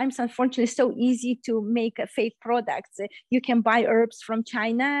our times, unfortunately, so easy to make fake products. You can buy herbs from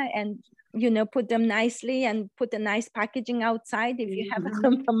China and, put them nicely and put a nice packaging outside if you have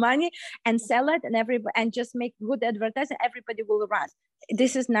the money, and sell it, and just make good advertising. Everybody will run.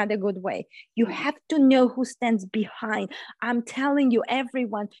 This is not a good way. You have to know who stands behind. I'm telling you,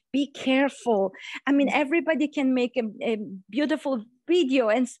 everyone, be careful. I mean, everybody can make a beautiful video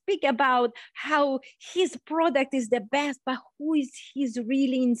and speak about how his product is the best, but who is he's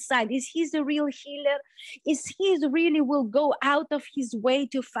really inside? Is he the real healer? Is he really will go out of his way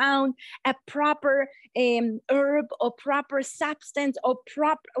to find a proper herb or proper substance or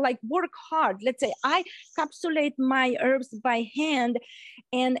proper, like work hard? Let's say I capsulate my herbs by hand,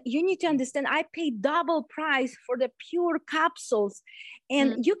 and you need to understand I pay double price for the pure capsules,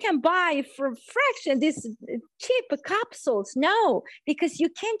 and you can buy for fraction these cheap capsules. No, because you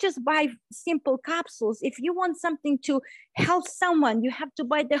can't just buy simple capsules. If you want something to help someone, you have to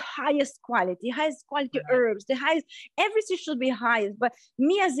buy the highest quality herbs, the highest, everything should be highest. But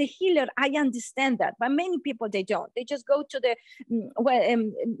me as a healer, I understand that, but many people, they don't. They just go to the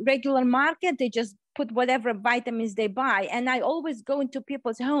regular market, they just put whatever vitamins they buy. And I always go into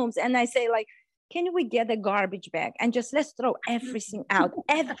people's homes and I say, like, can we get a garbage bag and just let's throw everything out,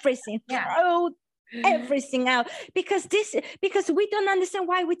 everything, throw everything out, because we don't understand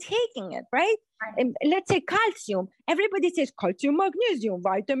why we're taking it, right? Let's say calcium. Everybody says calcium, magnesium,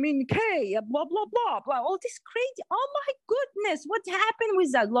 vitamin K, blah, blah, blah, blah, all this crazy. Oh my goodness, what happened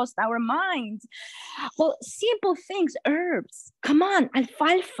with that? Lost our minds. Well, simple things, herbs. Come on,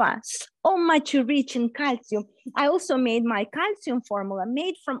 alfalfa, so much rich in calcium. I also made my calcium formula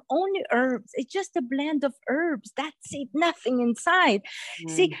made from only herbs. It's just a blend of herbs. That's it, nothing inside.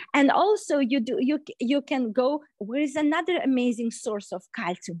 See, and also you can go, where is another amazing source of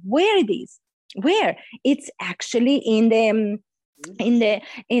calcium? Where it is? Where? It's actually in the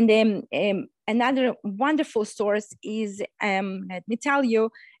another wonderful source is let me tell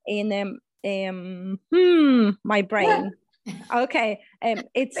you, in my brain. Okay,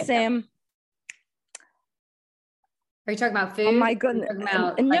 it's Are you talking about food? Oh my goodness!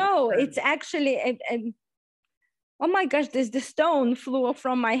 No, it's actually oh my gosh! The stone flew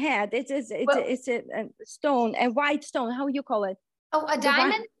from my head. It's a stone, a white stone. How you call it? Oh, a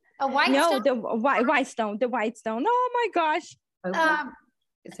diamond. A white stone? No, the white stone, the white stone. Oh my gosh.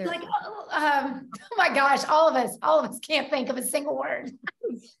 Like, oh my gosh, all of us can't think of a single word.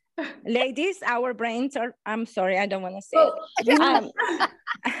 Ladies, our brains are, I'm sorry, I don't want to say it.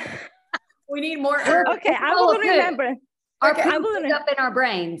 We need more. Okay, I will remember. Our poop is up in our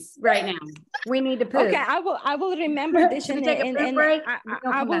brains right now. We need to poop. Okay, I will remember this Should we take a poop break?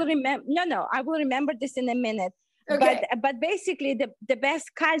 I will remember. No, I will remember this in a minute. Okay. But basically the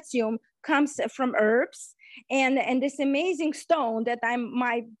best calcium comes from herbs, and this amazing stone that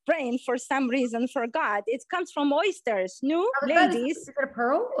my brain for some reason forgot. It comes from oysters. No, ladies. Is it a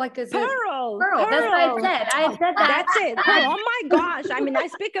pearl? Like is pearl? Pearl. That's what I said. I had said that. That's it. Oh my gosh! I mean, I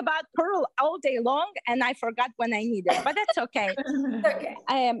speak about pearl all day long, and I forgot when I need it. But that's okay. Okay.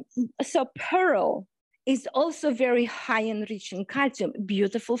 So pearl is also very high and rich in calcium,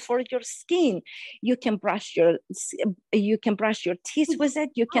 beautiful for your skin. You can brush your teeth with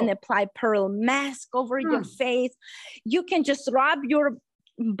it. You can apply pearl mask over your face. You can just rub your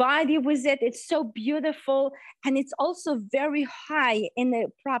body with it. It's so beautiful. And it's also very high in the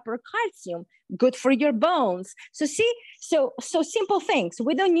proper calcium, good for your bones. So see, so simple things.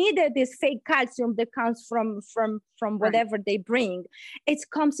 We don't need this fake calcium that comes from whatever they bring. It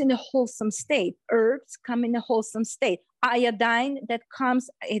comes in a wholesome state. Herbs come in a wholesome state. Iodine that comes,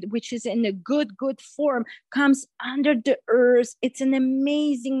 which is in a good form, comes under the earth. It's an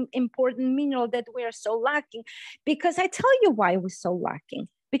amazing, important mineral that we are so lacking. Because I tell you why we're so lacking.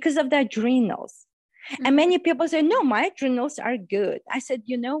 Because of the adrenals. And many people say, no, my adrenals are good. I said,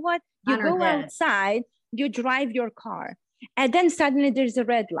 you know what? You go outside, you drive your car, and then suddenly there's a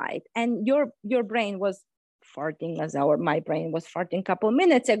red light, and your brain was farting my brain was farting a couple of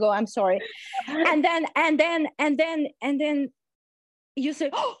minutes ago. I'm sorry. And then you say,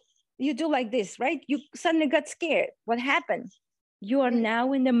 oh, you do like this, right? You suddenly got scared. What happened? You are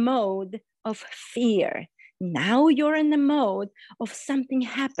now in the mode of fear. Now you're in the mode of something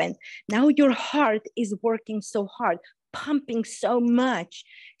happened. Now your heart is working so hard, pumping so much.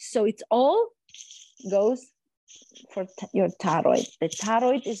 So it's all goes for your thyroid. The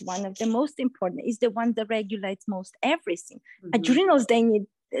thyroid is one of the most important, is the one that regulates most everything. Adrenals, they need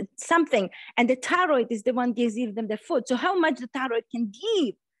something. And the thyroid is the one that gives them the food. So how much the thyroid can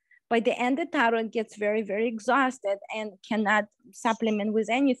give? By the end, the thyroid gets very, very exhausted and cannot supplement with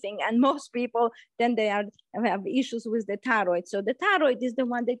anything. And most people, then they have issues with the thyroid. So the thyroid is the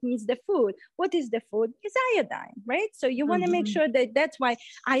one that needs the food. What is the food? It's iodine, right? So you want to make sure that's why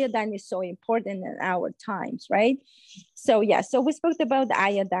iodine is so important in our times, right? So yeah, so we spoke about the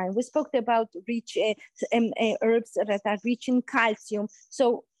iodine. We spoke about rich herbs that are rich in calcium.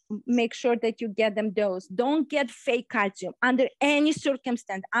 So make sure that you get them dosed. Don't get fake calcium under any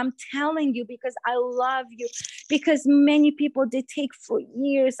circumstance. I'm telling you, because I love you, because many people, they take for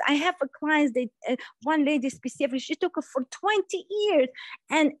years. I have a client that one lady specifically, she took it for 20 years,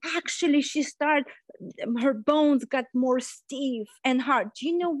 and actually she started, her bones got more stiff and hard. Do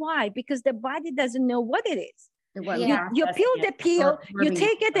you know why? Because the body doesn't know what it is. You peel the pill, you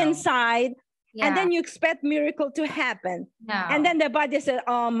take it inside, and then you expect miracle to happen. No. And then the body said,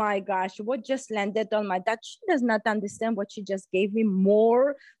 oh my gosh, what just landed on my, that she does not understand what she just gave me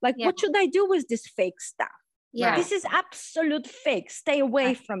more. Like, what should I do with this fake stuff? Yeah. This is absolute fake. Stay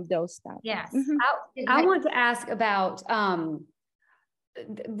away from those stuff. Yes. I want to ask about,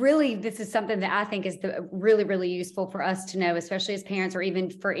 really, this is something that I think is really, really useful for us to know, especially as parents, or even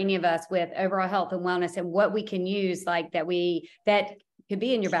for any of us with overall health and wellness, and what we can use, like that could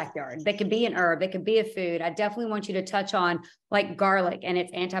be in your backyard, that could be an herb, that could be a food. I definitely want you to touch on like garlic and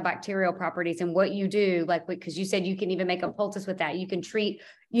its antibacterial properties and what you do, like, because you said you can even make a poultice with that. You can treat,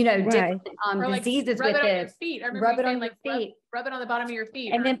 different diseases with it. Rub it on your feet. Rub it on the bottom of your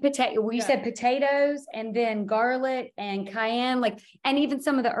feet. And then you said potatoes, and then garlic and cayenne, and even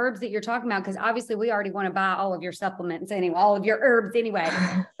some of the herbs that you're talking about, because obviously we already want to buy all of your supplements anyway, all of your herbs anyway.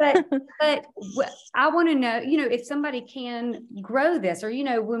 But I want to know, if somebody can grow this, or,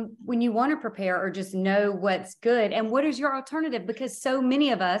 when you want to prepare, or just know what's good, and what is your alternative? Because so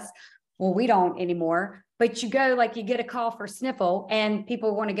many of us, well, we don't anymore, but you go, you get a call for sniffle, and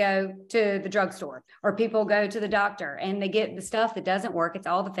people want to go to the drugstore, or people go to the doctor, and they get the stuff that doesn't work. It's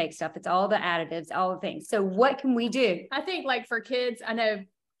all the fake stuff. It's all the additives, all the things. So what can we do? I think for kids, I know,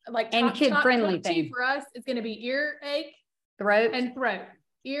 and kid friendly thing for us is going to be earache, throat,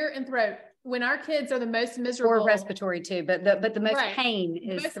 ear and throat. When our kids are the most miserable, or respiratory too, but the most pain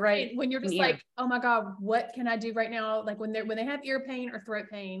is throat. Pain, when you're just oh my God, what can I do right now? Like when they have ear pain or throat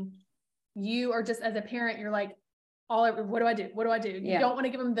pain, you are just, as a parent, you're like, what do I do? What do I do? You don't want to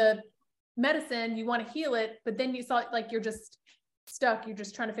give them the medicine. You want to heal it, but then you saw you're just stuck. You're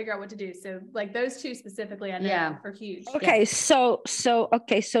just trying to figure out what to do. So those two specifically, I know are huge. Okay. So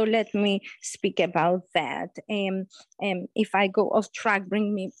let me speak about that. If I go off track,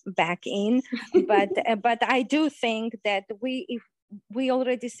 bring me back in. But I do think that if we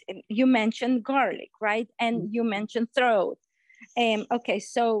already, you mentioned garlic, right? And you mentioned throat. Okay,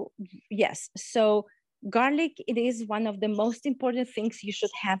 so yes, so garlic, it is one of the most important things you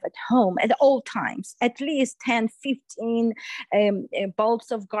should have at home at all times. At least 10, 15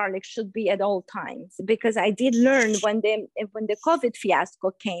 bulbs of garlic should be at all times, because I did learn when the COVID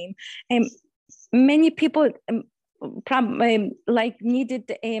fiasco came, many people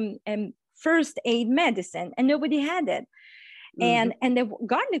needed first aid medicine, and nobody had it. And the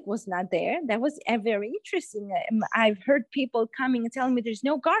garlic was not there. That was very interesting. I've heard people coming and telling me there's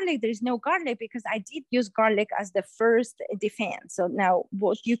no garlic, because I did use garlic as the first defense. So now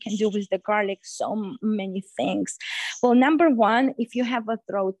what you can do with the garlic, so many things. Well, number one, if you have a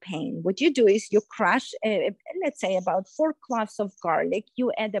throat pain, what you do is you crush, let's say about 4 cloves of garlic.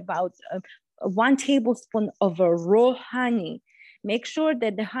 You add about 1 tablespoon of raw honey. Make sure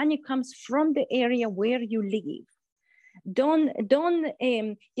that the honey comes from the area where you live. Don't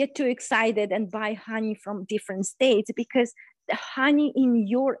get too excited and buy honey from different states, because the honey in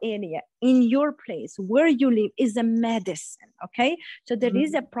your area, in your place where you live, is a medicine. Okay, so there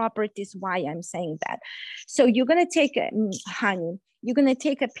is a properties why I'm saying that. So you're gonna take honey, you're gonna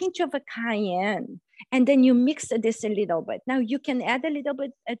take a pinch of a cayenne, and then you mix this a little bit. Now you can add a little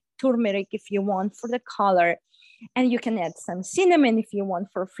bit of turmeric if you want for the color, and you can add some cinnamon if you want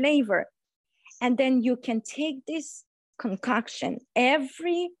for flavor. And then you can take this concoction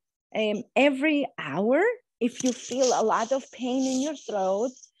every hour if you feel a lot of pain in your throat.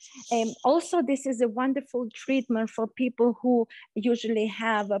 Also, this is a wonderful treatment for people who usually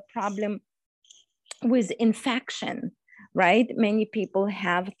have a problem with infection, right? Many people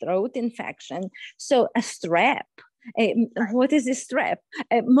have throat infection. So a strep. What is a strep?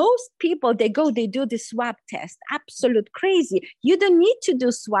 Most people, they do the swab test. Absolute crazy. You don't need to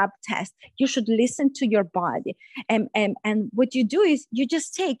do swab test. You should listen to your body. And what you do is you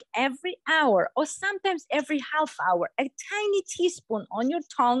just take every hour, or sometimes every half hour, a tiny teaspoon on your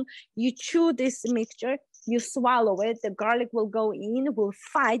tongue. You chew this mixture, you swallow it. The garlic will go in, will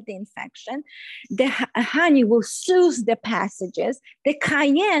fight the infection. The honey will soothe the passages. The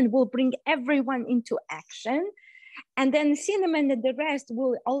cayenne will bring everyone into action. And then cinnamon and the rest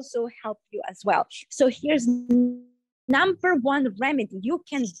will also help you as well. So here's number one remedy you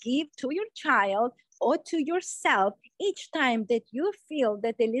can give to your child or to yourself each time that you feel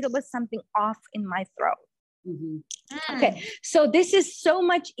that a little bit something off in my throat. Okay, so this is so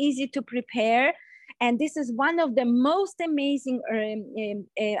much easy to prepare. And this is one of the most amazing,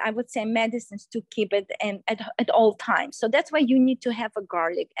 I would say, medicines to keep it at all times. So that's why you need to have a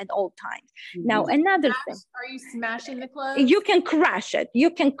garlic at all times. Now, another thing. Are you smashing the cloves? You can crush it.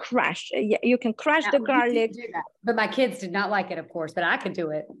 You can crush it. You can crush the garlic. Do that. But my kids did not like it, of course, but I could do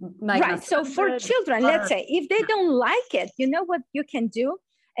it. Like right. So for children, let's say, if they don't like it, you know what you can do?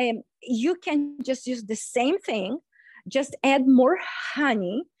 You can just use the same thing, just add more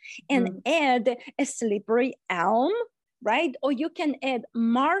honey and add a slippery elm, right? Or you can add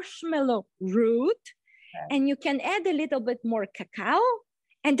marshmallow root, and you can add a little bit more cacao,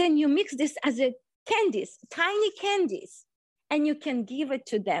 and then you mix this as a candies, tiny candies, and you can give it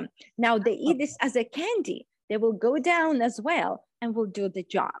to them. Now they eat this as a candy. They will go down as well and will do the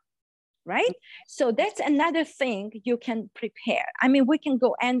job. Right? So that's another thing you can prepare. I mean, we can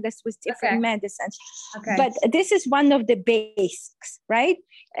go endless with different medicines, but this is one of the basics, right?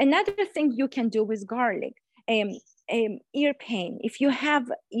 Another thing you can do with garlic, ear pain. If you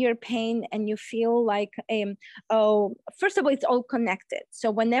have ear pain and you feel like, first of all, it's all connected.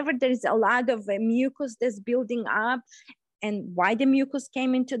 So whenever there's a lot of mucus that's building up, and why the mucus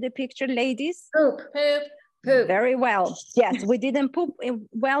came into the picture, ladies? Poop. Very well. Yes, we didn't poop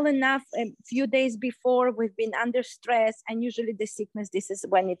well enough a few days before. We've been under stress, and usually the sickness, this is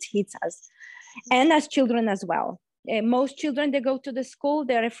when it hits us. And as children as well. Most children, they go to the school,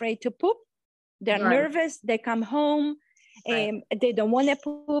 they're afraid to poop. They're nervous, they come home. They don't want to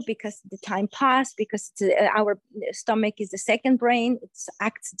poop because the time passed, because our stomach is the second brain. It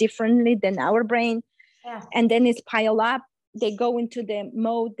acts differently than our brain. Yeah. And then it's pile up. They go into the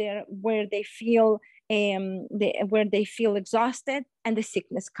mode there where they feel exhausted, and the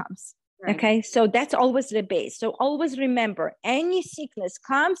sickness comes. Okay, so that's always the base. So always remember, any sickness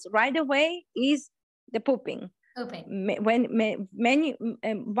comes right away is the pooping. One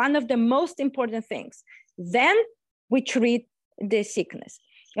of the most important things. Then we treat the sickness.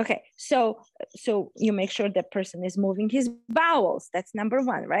 Okay, so you make sure the person is moving his bowels. That's number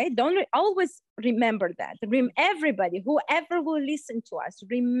one, right? Don't always remember that. Everybody, whoever will listen to us,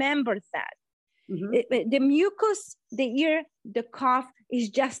 remember that. The mucus, the ear, the cough is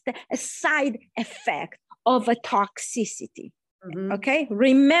just a side effect of a toxicity. Okay,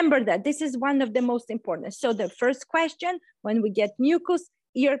 remember that. This is one of the most important. So the first question, when we get mucus,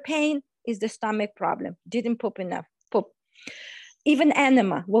 ear pain, is the stomach problem. Didn't poop enough. Poop. Even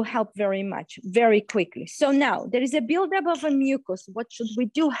enema will help very much, very quickly. So now there is a buildup of a mucus. What should we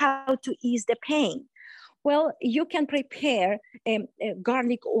do? How to ease the pain? Well, you can prepare a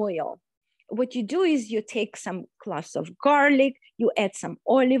garlic oil. What you do is you take some cloves of garlic, you add some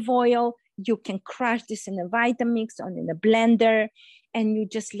olive oil, you can crush this in a Vitamix or in a blender, and you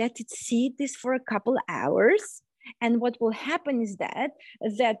just let it sit this for a couple hours. And what will happen is that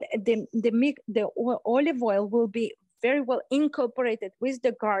the olive oil will be very well incorporated with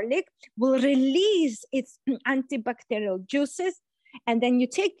the garlic, will release its antibacterial juices, and then you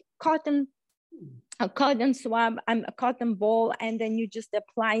take a cotton swab, a cotton ball, and then you just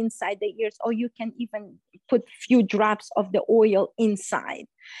apply inside the ears, or you can even put few drops of the oil inside.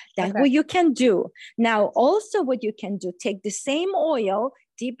 That's what you can do. Now, also what you can do, take the same oil,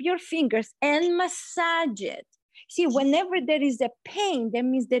 dip your fingers and massage it. See, whenever there is a pain, that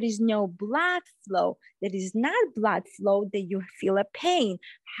means there is no blood flow. There is not blood flow, that you feel a pain.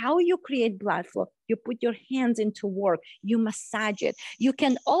 How you create blood flow? You put your hands into work, you massage it. You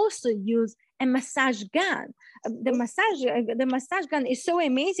can also use a massage gun. The massage gun is so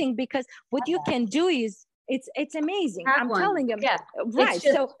amazing, because what you can do is, it's amazing. I'm telling you. Yeah. Right.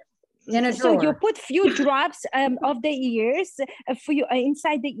 So you put few drops of the ears,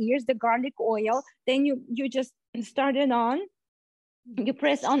 inside the ears, the garlic oil. Then you just start it on. You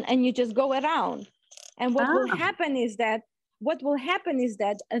press on, and you just go around. And what will happen is that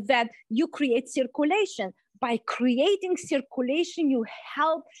you create circulation. By creating circulation,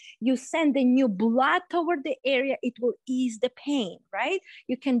 you send the new blood toward the area. It will ease the pain, right?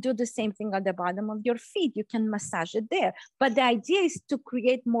 You can do the same thing at the bottom of your feet. You can massage it there. But the idea is to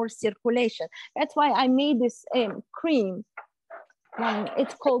create more circulation. That's why I made this cream.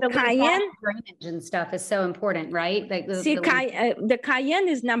 It's called cayenne. Drainage and stuff is so important, right? Like the cayenne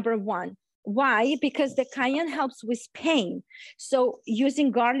is number one. Why? Because the cayenne helps with pain. So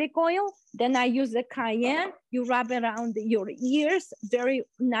using garlic oil, then I use the cayenne. You rub around your ears very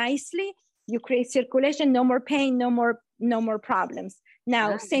nicely. You create circulation, no more pain, no more problems.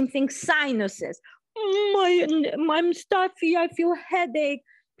 Now, same thing, sinuses. I'm stuffy, I feel headache.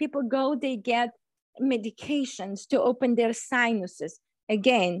 People go, they get medications to open their sinuses.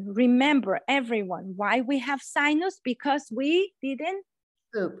 Again, remember everyone, why we have sinus? Because we didn't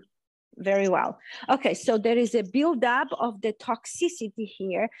Poop. Very well. Okay, so there is a buildup of the toxicity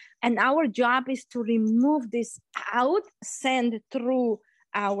here, and our job is to remove this out, send through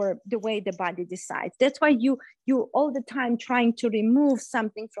the way the body decides. That's why you all the time trying to remove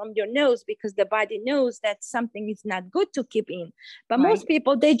something from your nose, because the body knows that something is not good to keep in. But most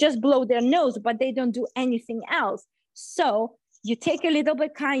people, they just blow their nose, but they don't do anything else. So you take a little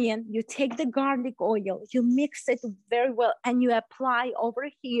bit cayenne, you take the garlic oil, you mix it very well, and you apply over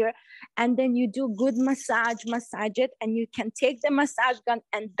here, and then you do good massage it, and you can take the massage gun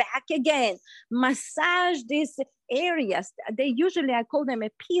and back again. Massage these areas. They usually, I call them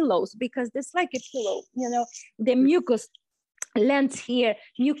a pillows, because it's like a pillow, you know, the mucus lens here,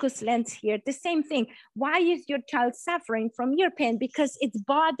 mucus lens here, the same thing. Why is your child suffering from ear pain? Because it's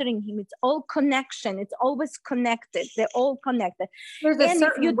bothering him. It's all connection. It's always connected. They're all connected. There's a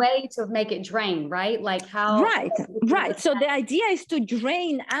certain way to make it drain, right? Like how. Right. So the idea is to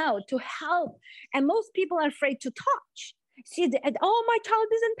drain out, to help. And most people are afraid to touch. See, oh, my child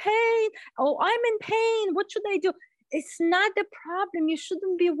is in pain. Oh, I'm in pain. What should I do? It's not the problem. You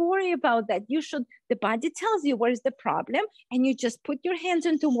shouldn't be worried about that. The body tells you where is the problem, and you just put your hands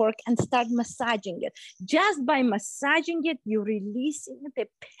into work and start massaging it. Just by massaging it, you're releasing the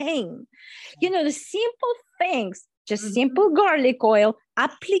pain. You know, the simple things, just simple garlic oil,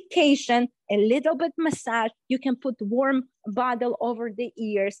 application, a little bit massage. You can put warm bottle over the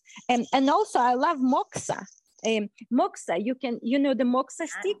ears. And also I love moxa. Moxa, you know the moxa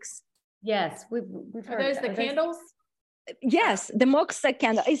sticks? Yes, we've heard. Are those the candles? Yes, the moxa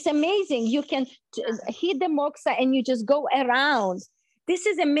candle. It's amazing. You can heat the moxa and you just go around. This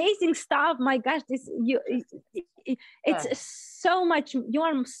is amazing stuff. My gosh, it's so much. You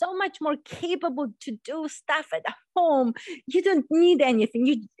are so much more capable to do stuff at home. You don't need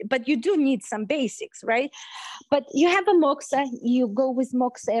anything. But you do need some basics, right? But you have a moxa. You go with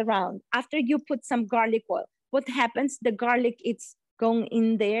moxa around. After you put some garlic oil, what happens? The garlic, it's going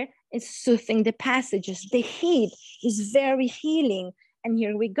in there, it's soothing the passages. The heat is very healing. And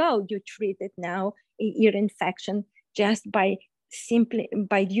here we go. You treat it now, ear infection, just by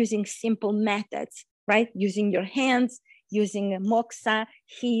using simple methods, right? Using your hands, using a moxa,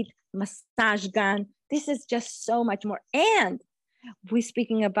 heat, massage gun. This is just so much more. And we're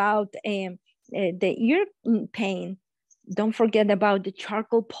speaking about the ear pain. Don't forget about the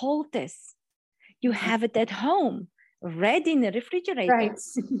charcoal poultice. You have it at home, ready in the refrigerator,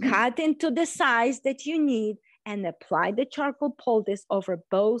 cut into the size that you need, and apply the charcoal poultice over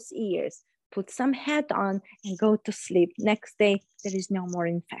both ears. Put some hat on and go to sleep. Next day, there is no more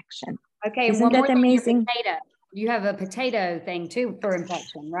infection. Okay, isn't that amazing? You have a potato thing too for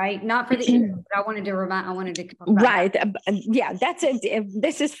infection, right? Not for the ear, but I wanted to right. Yeah, that's it.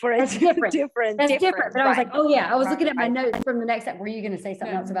 This is for a different. That's different. But I was like, oh yeah, I was looking at my notes from the next step. Were you going to say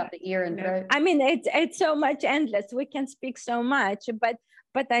something else about the ear and throat? I mean, it's so much endless. We can speak so much,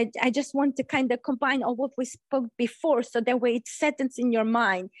 but I just want to kind of combine all what we spoke before, so that way it settles in your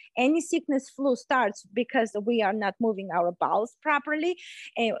mind. Any sickness, flu starts because we are not moving our bowels properly.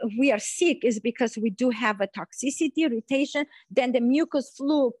 We are sick is because we do have a toxicity, irritation. Then the mucus,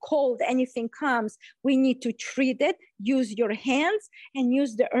 flu, cold, anything comes, we need to treat it. Use your hands and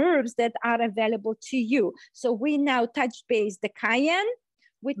use the herbs that are available to you. So we now touch base the cayenne.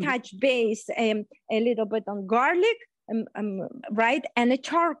 We touch base a little bit on garlic. Right, and a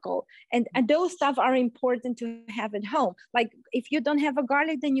charcoal, and those stuff are important to have at home. Like if you don't have a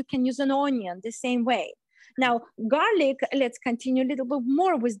garlic, then you can use an onion the same way. Now garlic, let's continue a little bit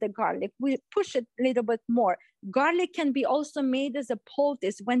more with the garlic. We push it a little bit more. Garlic can be also made as a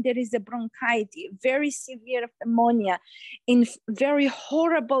poultice when there is a bronchitis, very severe pneumonia, in very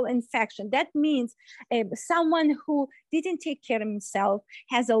horrible infection. That means someone who didn't take care of himself,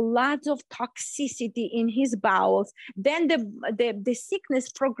 has a lot of toxicity in his bowels. Then the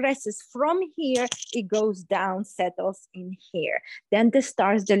sickness progresses from here, it goes down, settles in here. Then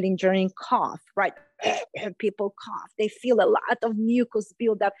starts the lingering cough, right? People cough, they feel a lot of mucus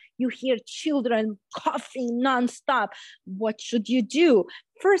build up. You hear children coughing nonstop. What should you do?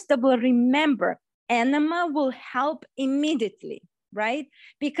 First of all, remember, enema will help immediately, right?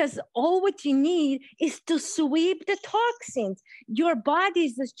 Because all what you need is to sweep the toxins. Your body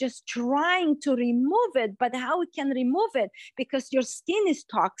is just trying to remove it, but how it can remove it? Because your skin is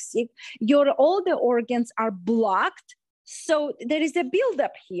toxic, all the organs are blocked, so there is a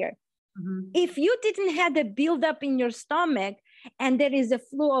buildup here. If you didn't have a buildup in your stomach and there is a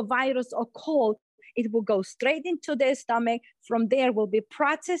flu or virus or cold, it will go straight into the stomach. From there will be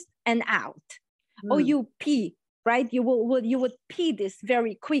processed and out. Or you pee. right? You would pee this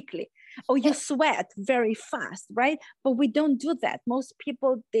very quickly, or you sweat very fast, right? But we don't do that. Most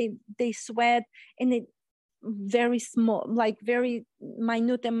people, they sweat in a very small, like very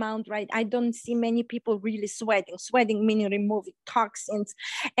minute amount, right? I don't see many people really sweating meaning removing toxins,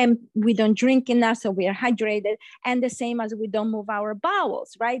 and we don't drink enough, so we are hydrated, and the same as we don't move our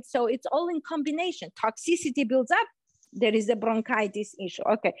bowels, right? So it's all in combination. Toxicity builds up, there is a bronchitis issue.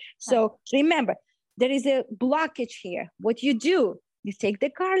 Okay, so remember, there is a blockage here. What you do, you take the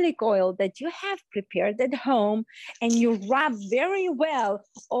garlic oil that you have prepared at home and you rub very well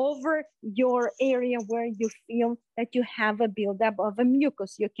over your area where you feel that you have a buildup of a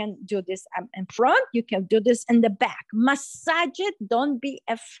mucus. You can do this in front, you can do this in the back. Massage it, don't be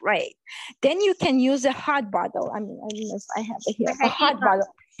afraid. Then you can use a hot bottle. I don't know if I have it here, a hot bottle.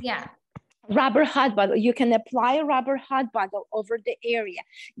 Yeah. Rubber hot bottle. You can apply a rubber hot bottle over the area.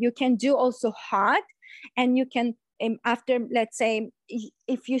 You can do also hot, and you can, after, let's say,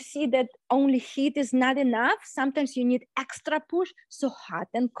 if you see that only heat is not enough, sometimes you need extra push, so hot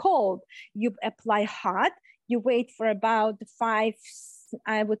and cold. You apply hot, you wait for about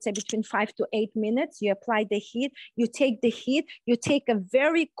I would say between 5 to 8 minutes, you apply the heat, you take the heat, you take a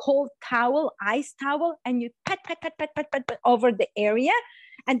very cold towel, ice towel, and you pat over the area,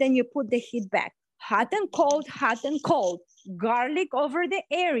 and then you put the heat back. Hot and cold, hot and cold. Garlic over the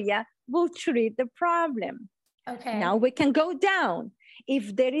area will treat the problem. Okay. Now we can go down.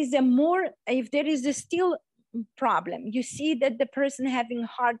 If there is a still problem, you see that the person having a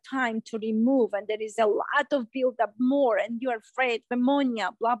hard time to remove, and there is a lot of buildup more, and you're afraid,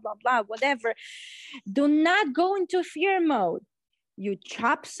 pneumonia, blah, blah, blah, whatever, do not go into fear mode. You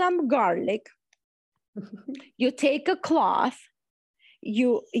chop some garlic, you take a cloth,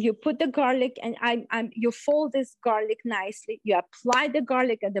 you put the garlic, and you fold this garlic nicely. You apply the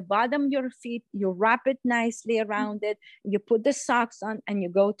garlic at the bottom of your feet. You wrap it nicely around it. You put the socks on, and you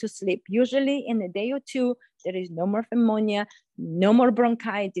go to sleep. Usually in a day or two, there is no more pneumonia, no more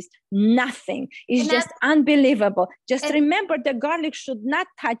bronchitis, nothing. It's just unbelievable. Just remember, the garlic should not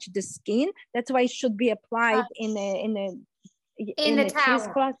touch the skin. That's why it should be applied in a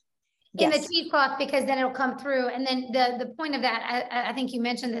cheesecloth. In the cheesecloth, because then it'll come through. And then the point of that, I think you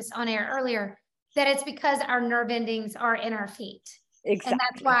mentioned this on air earlier, that it's because our nerve endings are in our feet. Exactly. And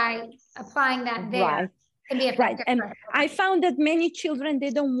that's why applying that there can be effective. Right. And I found that many children,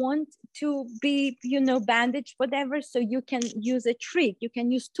 they don't want to be, bandaged, whatever. So you can use a trick. You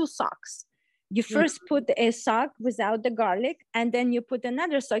can use 2 socks. You first put a sock without the garlic, and then you put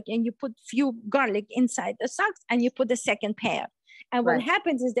another sock, and you put few garlic inside the socks, and you put the second pair. And what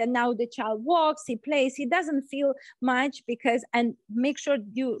happens is that now the child walks, he plays, he doesn't feel much, and make sure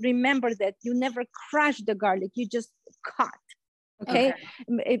you remember that you never crush the garlic, you just cut. Okay.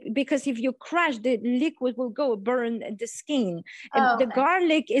 Because if you crush, the liquid will go burn the skin. The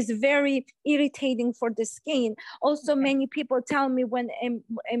garlic is very irritating for the skin. Also, many people tell me when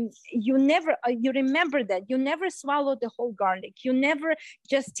you remember that you never swallow the whole garlic. You never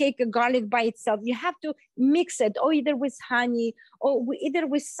just take a garlic by itself. You have to mix it, or either with honey, or either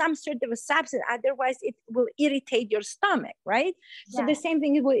with some sort of a substance. Otherwise, it will irritate your stomach, right? So the same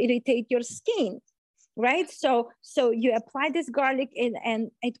thing, it will irritate your skin. Right, so you apply this garlic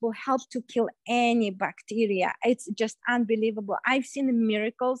and it will help to kill any bacteria. It's just unbelievable. I've seen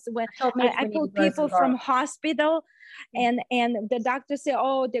miracles when I pull people from hospital, and the doctor say,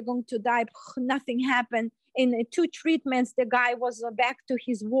 "Oh, they're going to die." Nothing happened. In 2 treatments, the guy was back to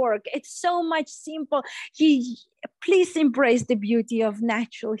his work. It's so much simple. Please embrace the beauty of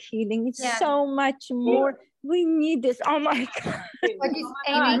natural healing. It's so much more. We need this. Oh my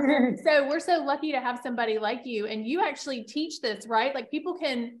God. So we're so lucky to have somebody like you, and you actually teach this, right? Like people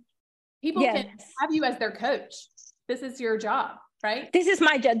can have you as their coach. This is your job, right? This is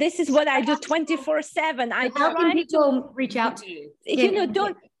my job. This is what I do 24/7. How can people reach out to you?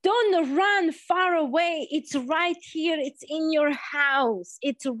 Don't run far away. It's right here. It's in your house.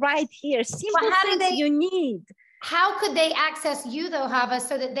 It's right here. Simple things you need. How could they access you though, Hava,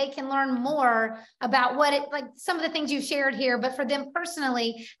 so that they can learn more about like some of the things you shared here, but for them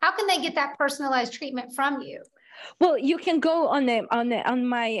personally, how can they get that personalized treatment from you? Well, you can go on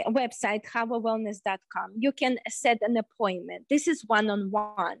my website, havawellness.com. You can set an appointment. This is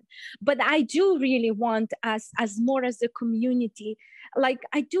one-on-one. But I do really want us as more as a community. Like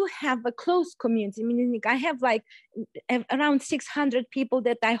I do have a close community, meaning I have like around 600 people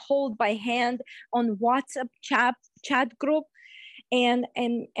that I hold by hand on WhatsApp chat group. And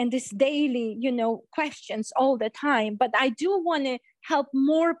this daily, questions all the time. But I do want to help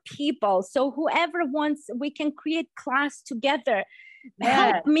more people. So whoever wants, we can create class together.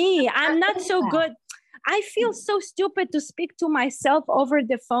 Help me. I'm not so good. I feel so stupid to speak to myself over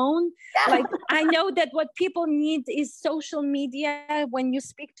the phone. Like, I know that what people need is social media. When you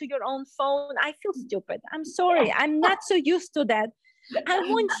speak to your own phone, I feel stupid. I'm sorry. I'm not so used to that. I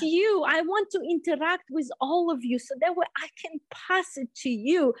want to interact with all of you so that way I can pass it to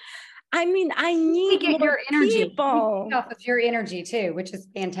you. I mean, I need more your energy. people. Off of your energy too, which is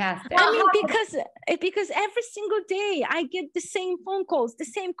fantastic. I mean, because every single day I get the same phone calls, the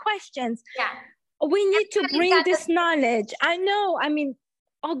same questions. Yeah. We need to bring this knowledge. I know. I mean,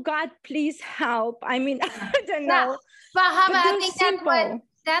 oh God, please help. I mean, I don't know. But Hava, I think simple.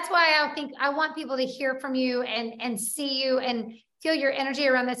 that's why I think I want people to hear from you and see you and feel your energy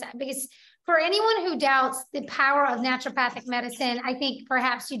around this, because for anyone who doubts the power of naturopathic medicine, I think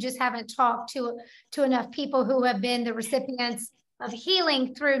perhaps you just haven't talked to enough people who have been the recipients of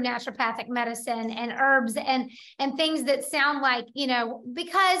healing through naturopathic medicine and herbs and things that sound like, you know,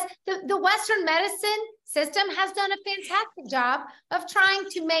 because the Western medicine system has done a fantastic job of trying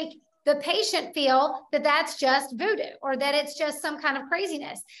to make the patient feel that that's just voodoo or that it's just some kind of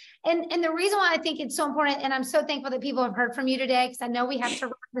craziness. And the reason why I think it's so important, and I'm so thankful that people have heard from you today, because I know we have to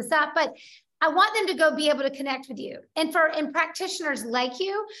wrap this up, but I want them to go be able to connect with you and practitioners like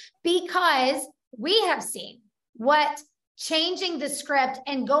you, because we have seen what changing the script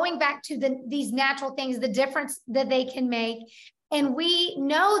and going back to these natural things, the difference that they can make. And we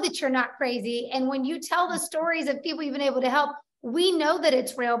know that you're not crazy. And when you tell the stories of people you've been able to help, we know that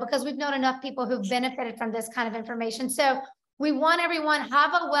it's real because we've known enough people who've benefited from this kind of information. So we want everyone,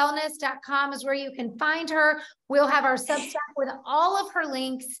 havawellness.com is where you can find her. We'll have our Substack with all of her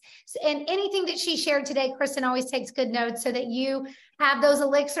links and anything that she shared today. Kristen always takes good notes so that you have those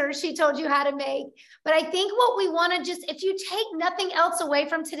elixirs she told you how to make. But I think what we want to just, if you take nothing else away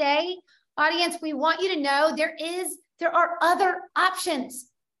from today, audience, we want you to know there are other options.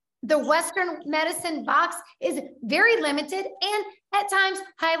 The Western medicine box is very limited and at times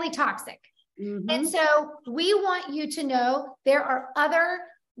highly toxic. Mm-hmm. And so we want you to know there are other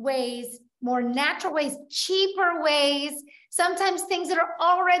ways, more natural ways, cheaper ways, sometimes things that are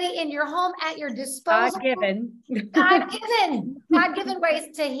already in your home at your disposal. God-given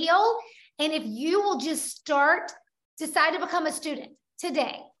ways to heal. And if you will just decide to become a student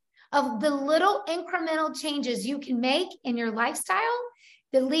today of the little incremental changes you can make in your lifestyle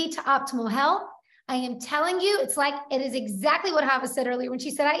that lead to optimal health, I am telling you, it is exactly what Hava said earlier when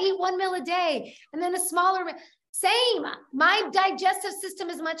she said, I eat 1 meal a day and then a smaller meal. Same. My digestive system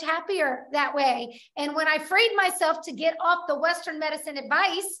is much happier that way. And when I freed myself to get off the Western medicine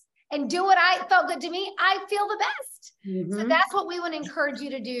advice and do what I felt good to me, I feel the best. Mm-hmm. So that's what we want to encourage you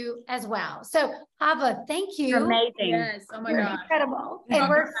to do as well. So Hava, thank you. You're amazing. Yes. Oh my God. Incredible. And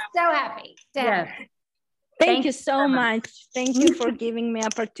we're so happy to have you. Thank you so much. Thank you for giving me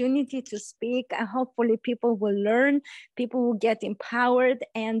opportunity to speak. And hopefully people will learn, people will get empowered.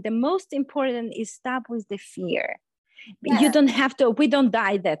 And the most important is stop with the fear. Yes. You don't have to, we don't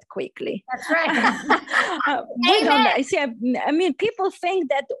die that quickly. That's right. We don't die. See, I mean, people think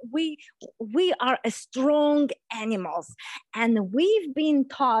that we are a strong animals, and we've been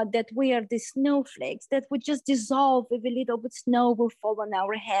taught that we are the snowflakes that would just dissolve with a little bit snow will fall on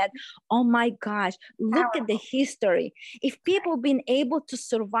our head. Oh my gosh, look at the history. If people been able to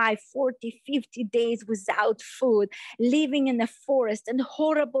survive 40, 50 days without food, living in a forest in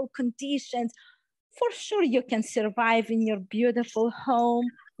horrible conditions, for sure you can survive in your beautiful home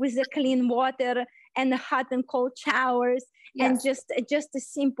with the clean water and the hot and cold showers. Yes. And just the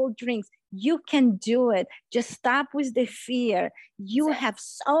simple drinks. You can do it. Just stop with the fear. You have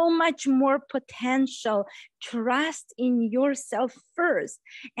so much more potential. Trust in yourself first.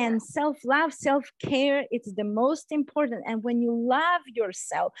 And self-love, self-care, it's the most important. And when you love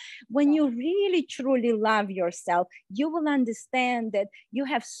yourself, when you really truly love yourself, you will understand that you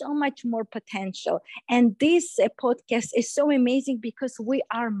have so much more potential. And this podcast is so amazing because we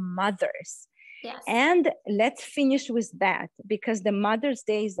are mothers. Yes. And let's finish with that, because the Mother's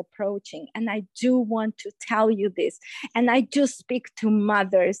Day is approaching. And I do want to tell you this. And I do speak to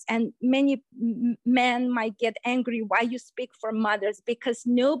mothers, and many men might get angry why you speak for mothers, because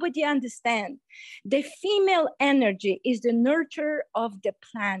nobody understands. The female energy is the nurturer of the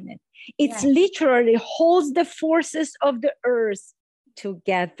planet. It literally holds the forces of the earth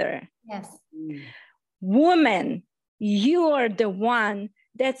together. Yes. Woman, you are the one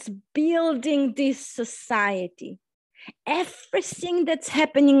that's building this society. Everything that's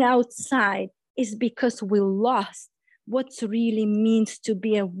happening outside is because we lost what really means to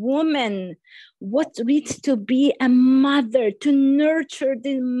be a woman, what means to be a mother, to nurture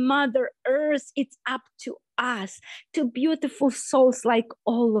the Mother Earth. It's up to us, to beautiful souls like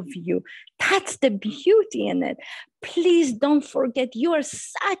all of you. That's the beauty in it. Please don't forget, you are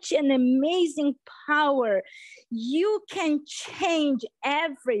such an amazing power. You can change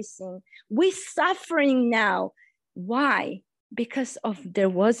everything. We're suffering now. Why? Because there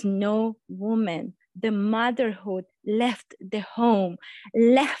was no woman. The motherhood left the home,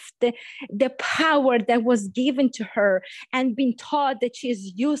 left the power that was given to her, and been taught that she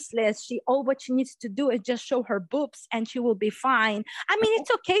is useless. All what she needs to do is just show her boobs and she will be fine. I mean,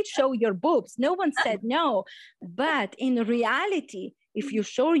 it's okay to show your boobs. No one said no. But in reality, if you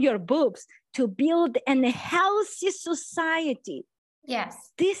show your boobs to build a healthy society, yes,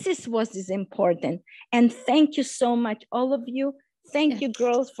 this is what is important. And thank you so much, all of you. Thank you,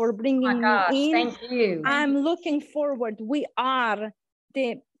 girls, for bringing me in. Thank you. I'm looking forward. We are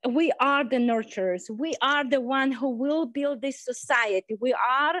the nurturers. We are the one who will build this society. We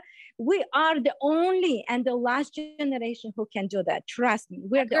are the only and the last generation who can do that. Trust me.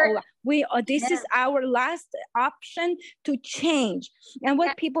 This is our last option to change. And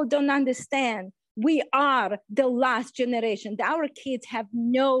what people don't understand, we are the last generation. Our kids have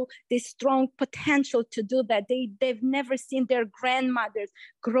this strong potential to do that. They've never seen their grandmothers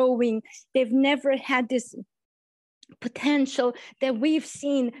growing. They've never had this potential that we've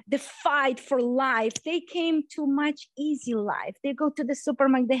seen, the fight for life. They came to much easy life. They go to the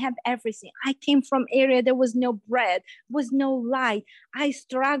supermarket, they have everything. I came from area, there was no bread, was no light. I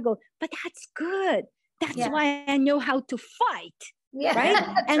struggled, but that's good. That's why I know how to fight. Yeah,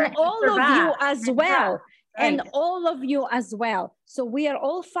 right? And right. All of you as well. Right. And all of you as well. So we are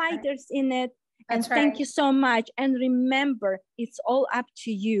all fighters in it. And thank you so much. And remember, it's all up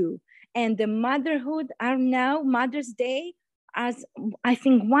to you. And the motherhood are now Mother's Day as I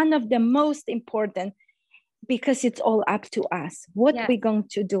think one of the most important, because it's all up to us. What we're going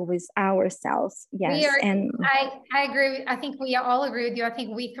to do with ourselves. Yes. I agree. I think we all agree with you. I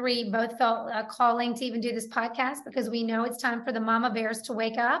think we three both felt a calling to even do this podcast because we know it's time for the mama bears to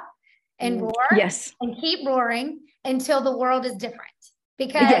wake up and roar. Yes. And keep roaring until the world is different.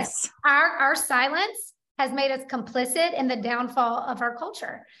 Because our silence has made us complicit in the downfall of our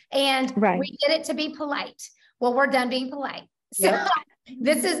culture. And we did it to be polite. Well, we're done being polite. So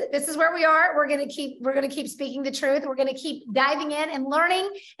this is where we are. We're going to keep speaking the truth. We're going to keep diving in and learning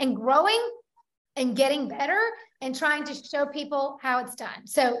and growing and getting better and trying to show people how it's done.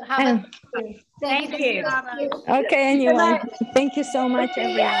 So thank you. Okay, anyone. Thank you so much,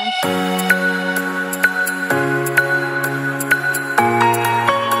 everyone.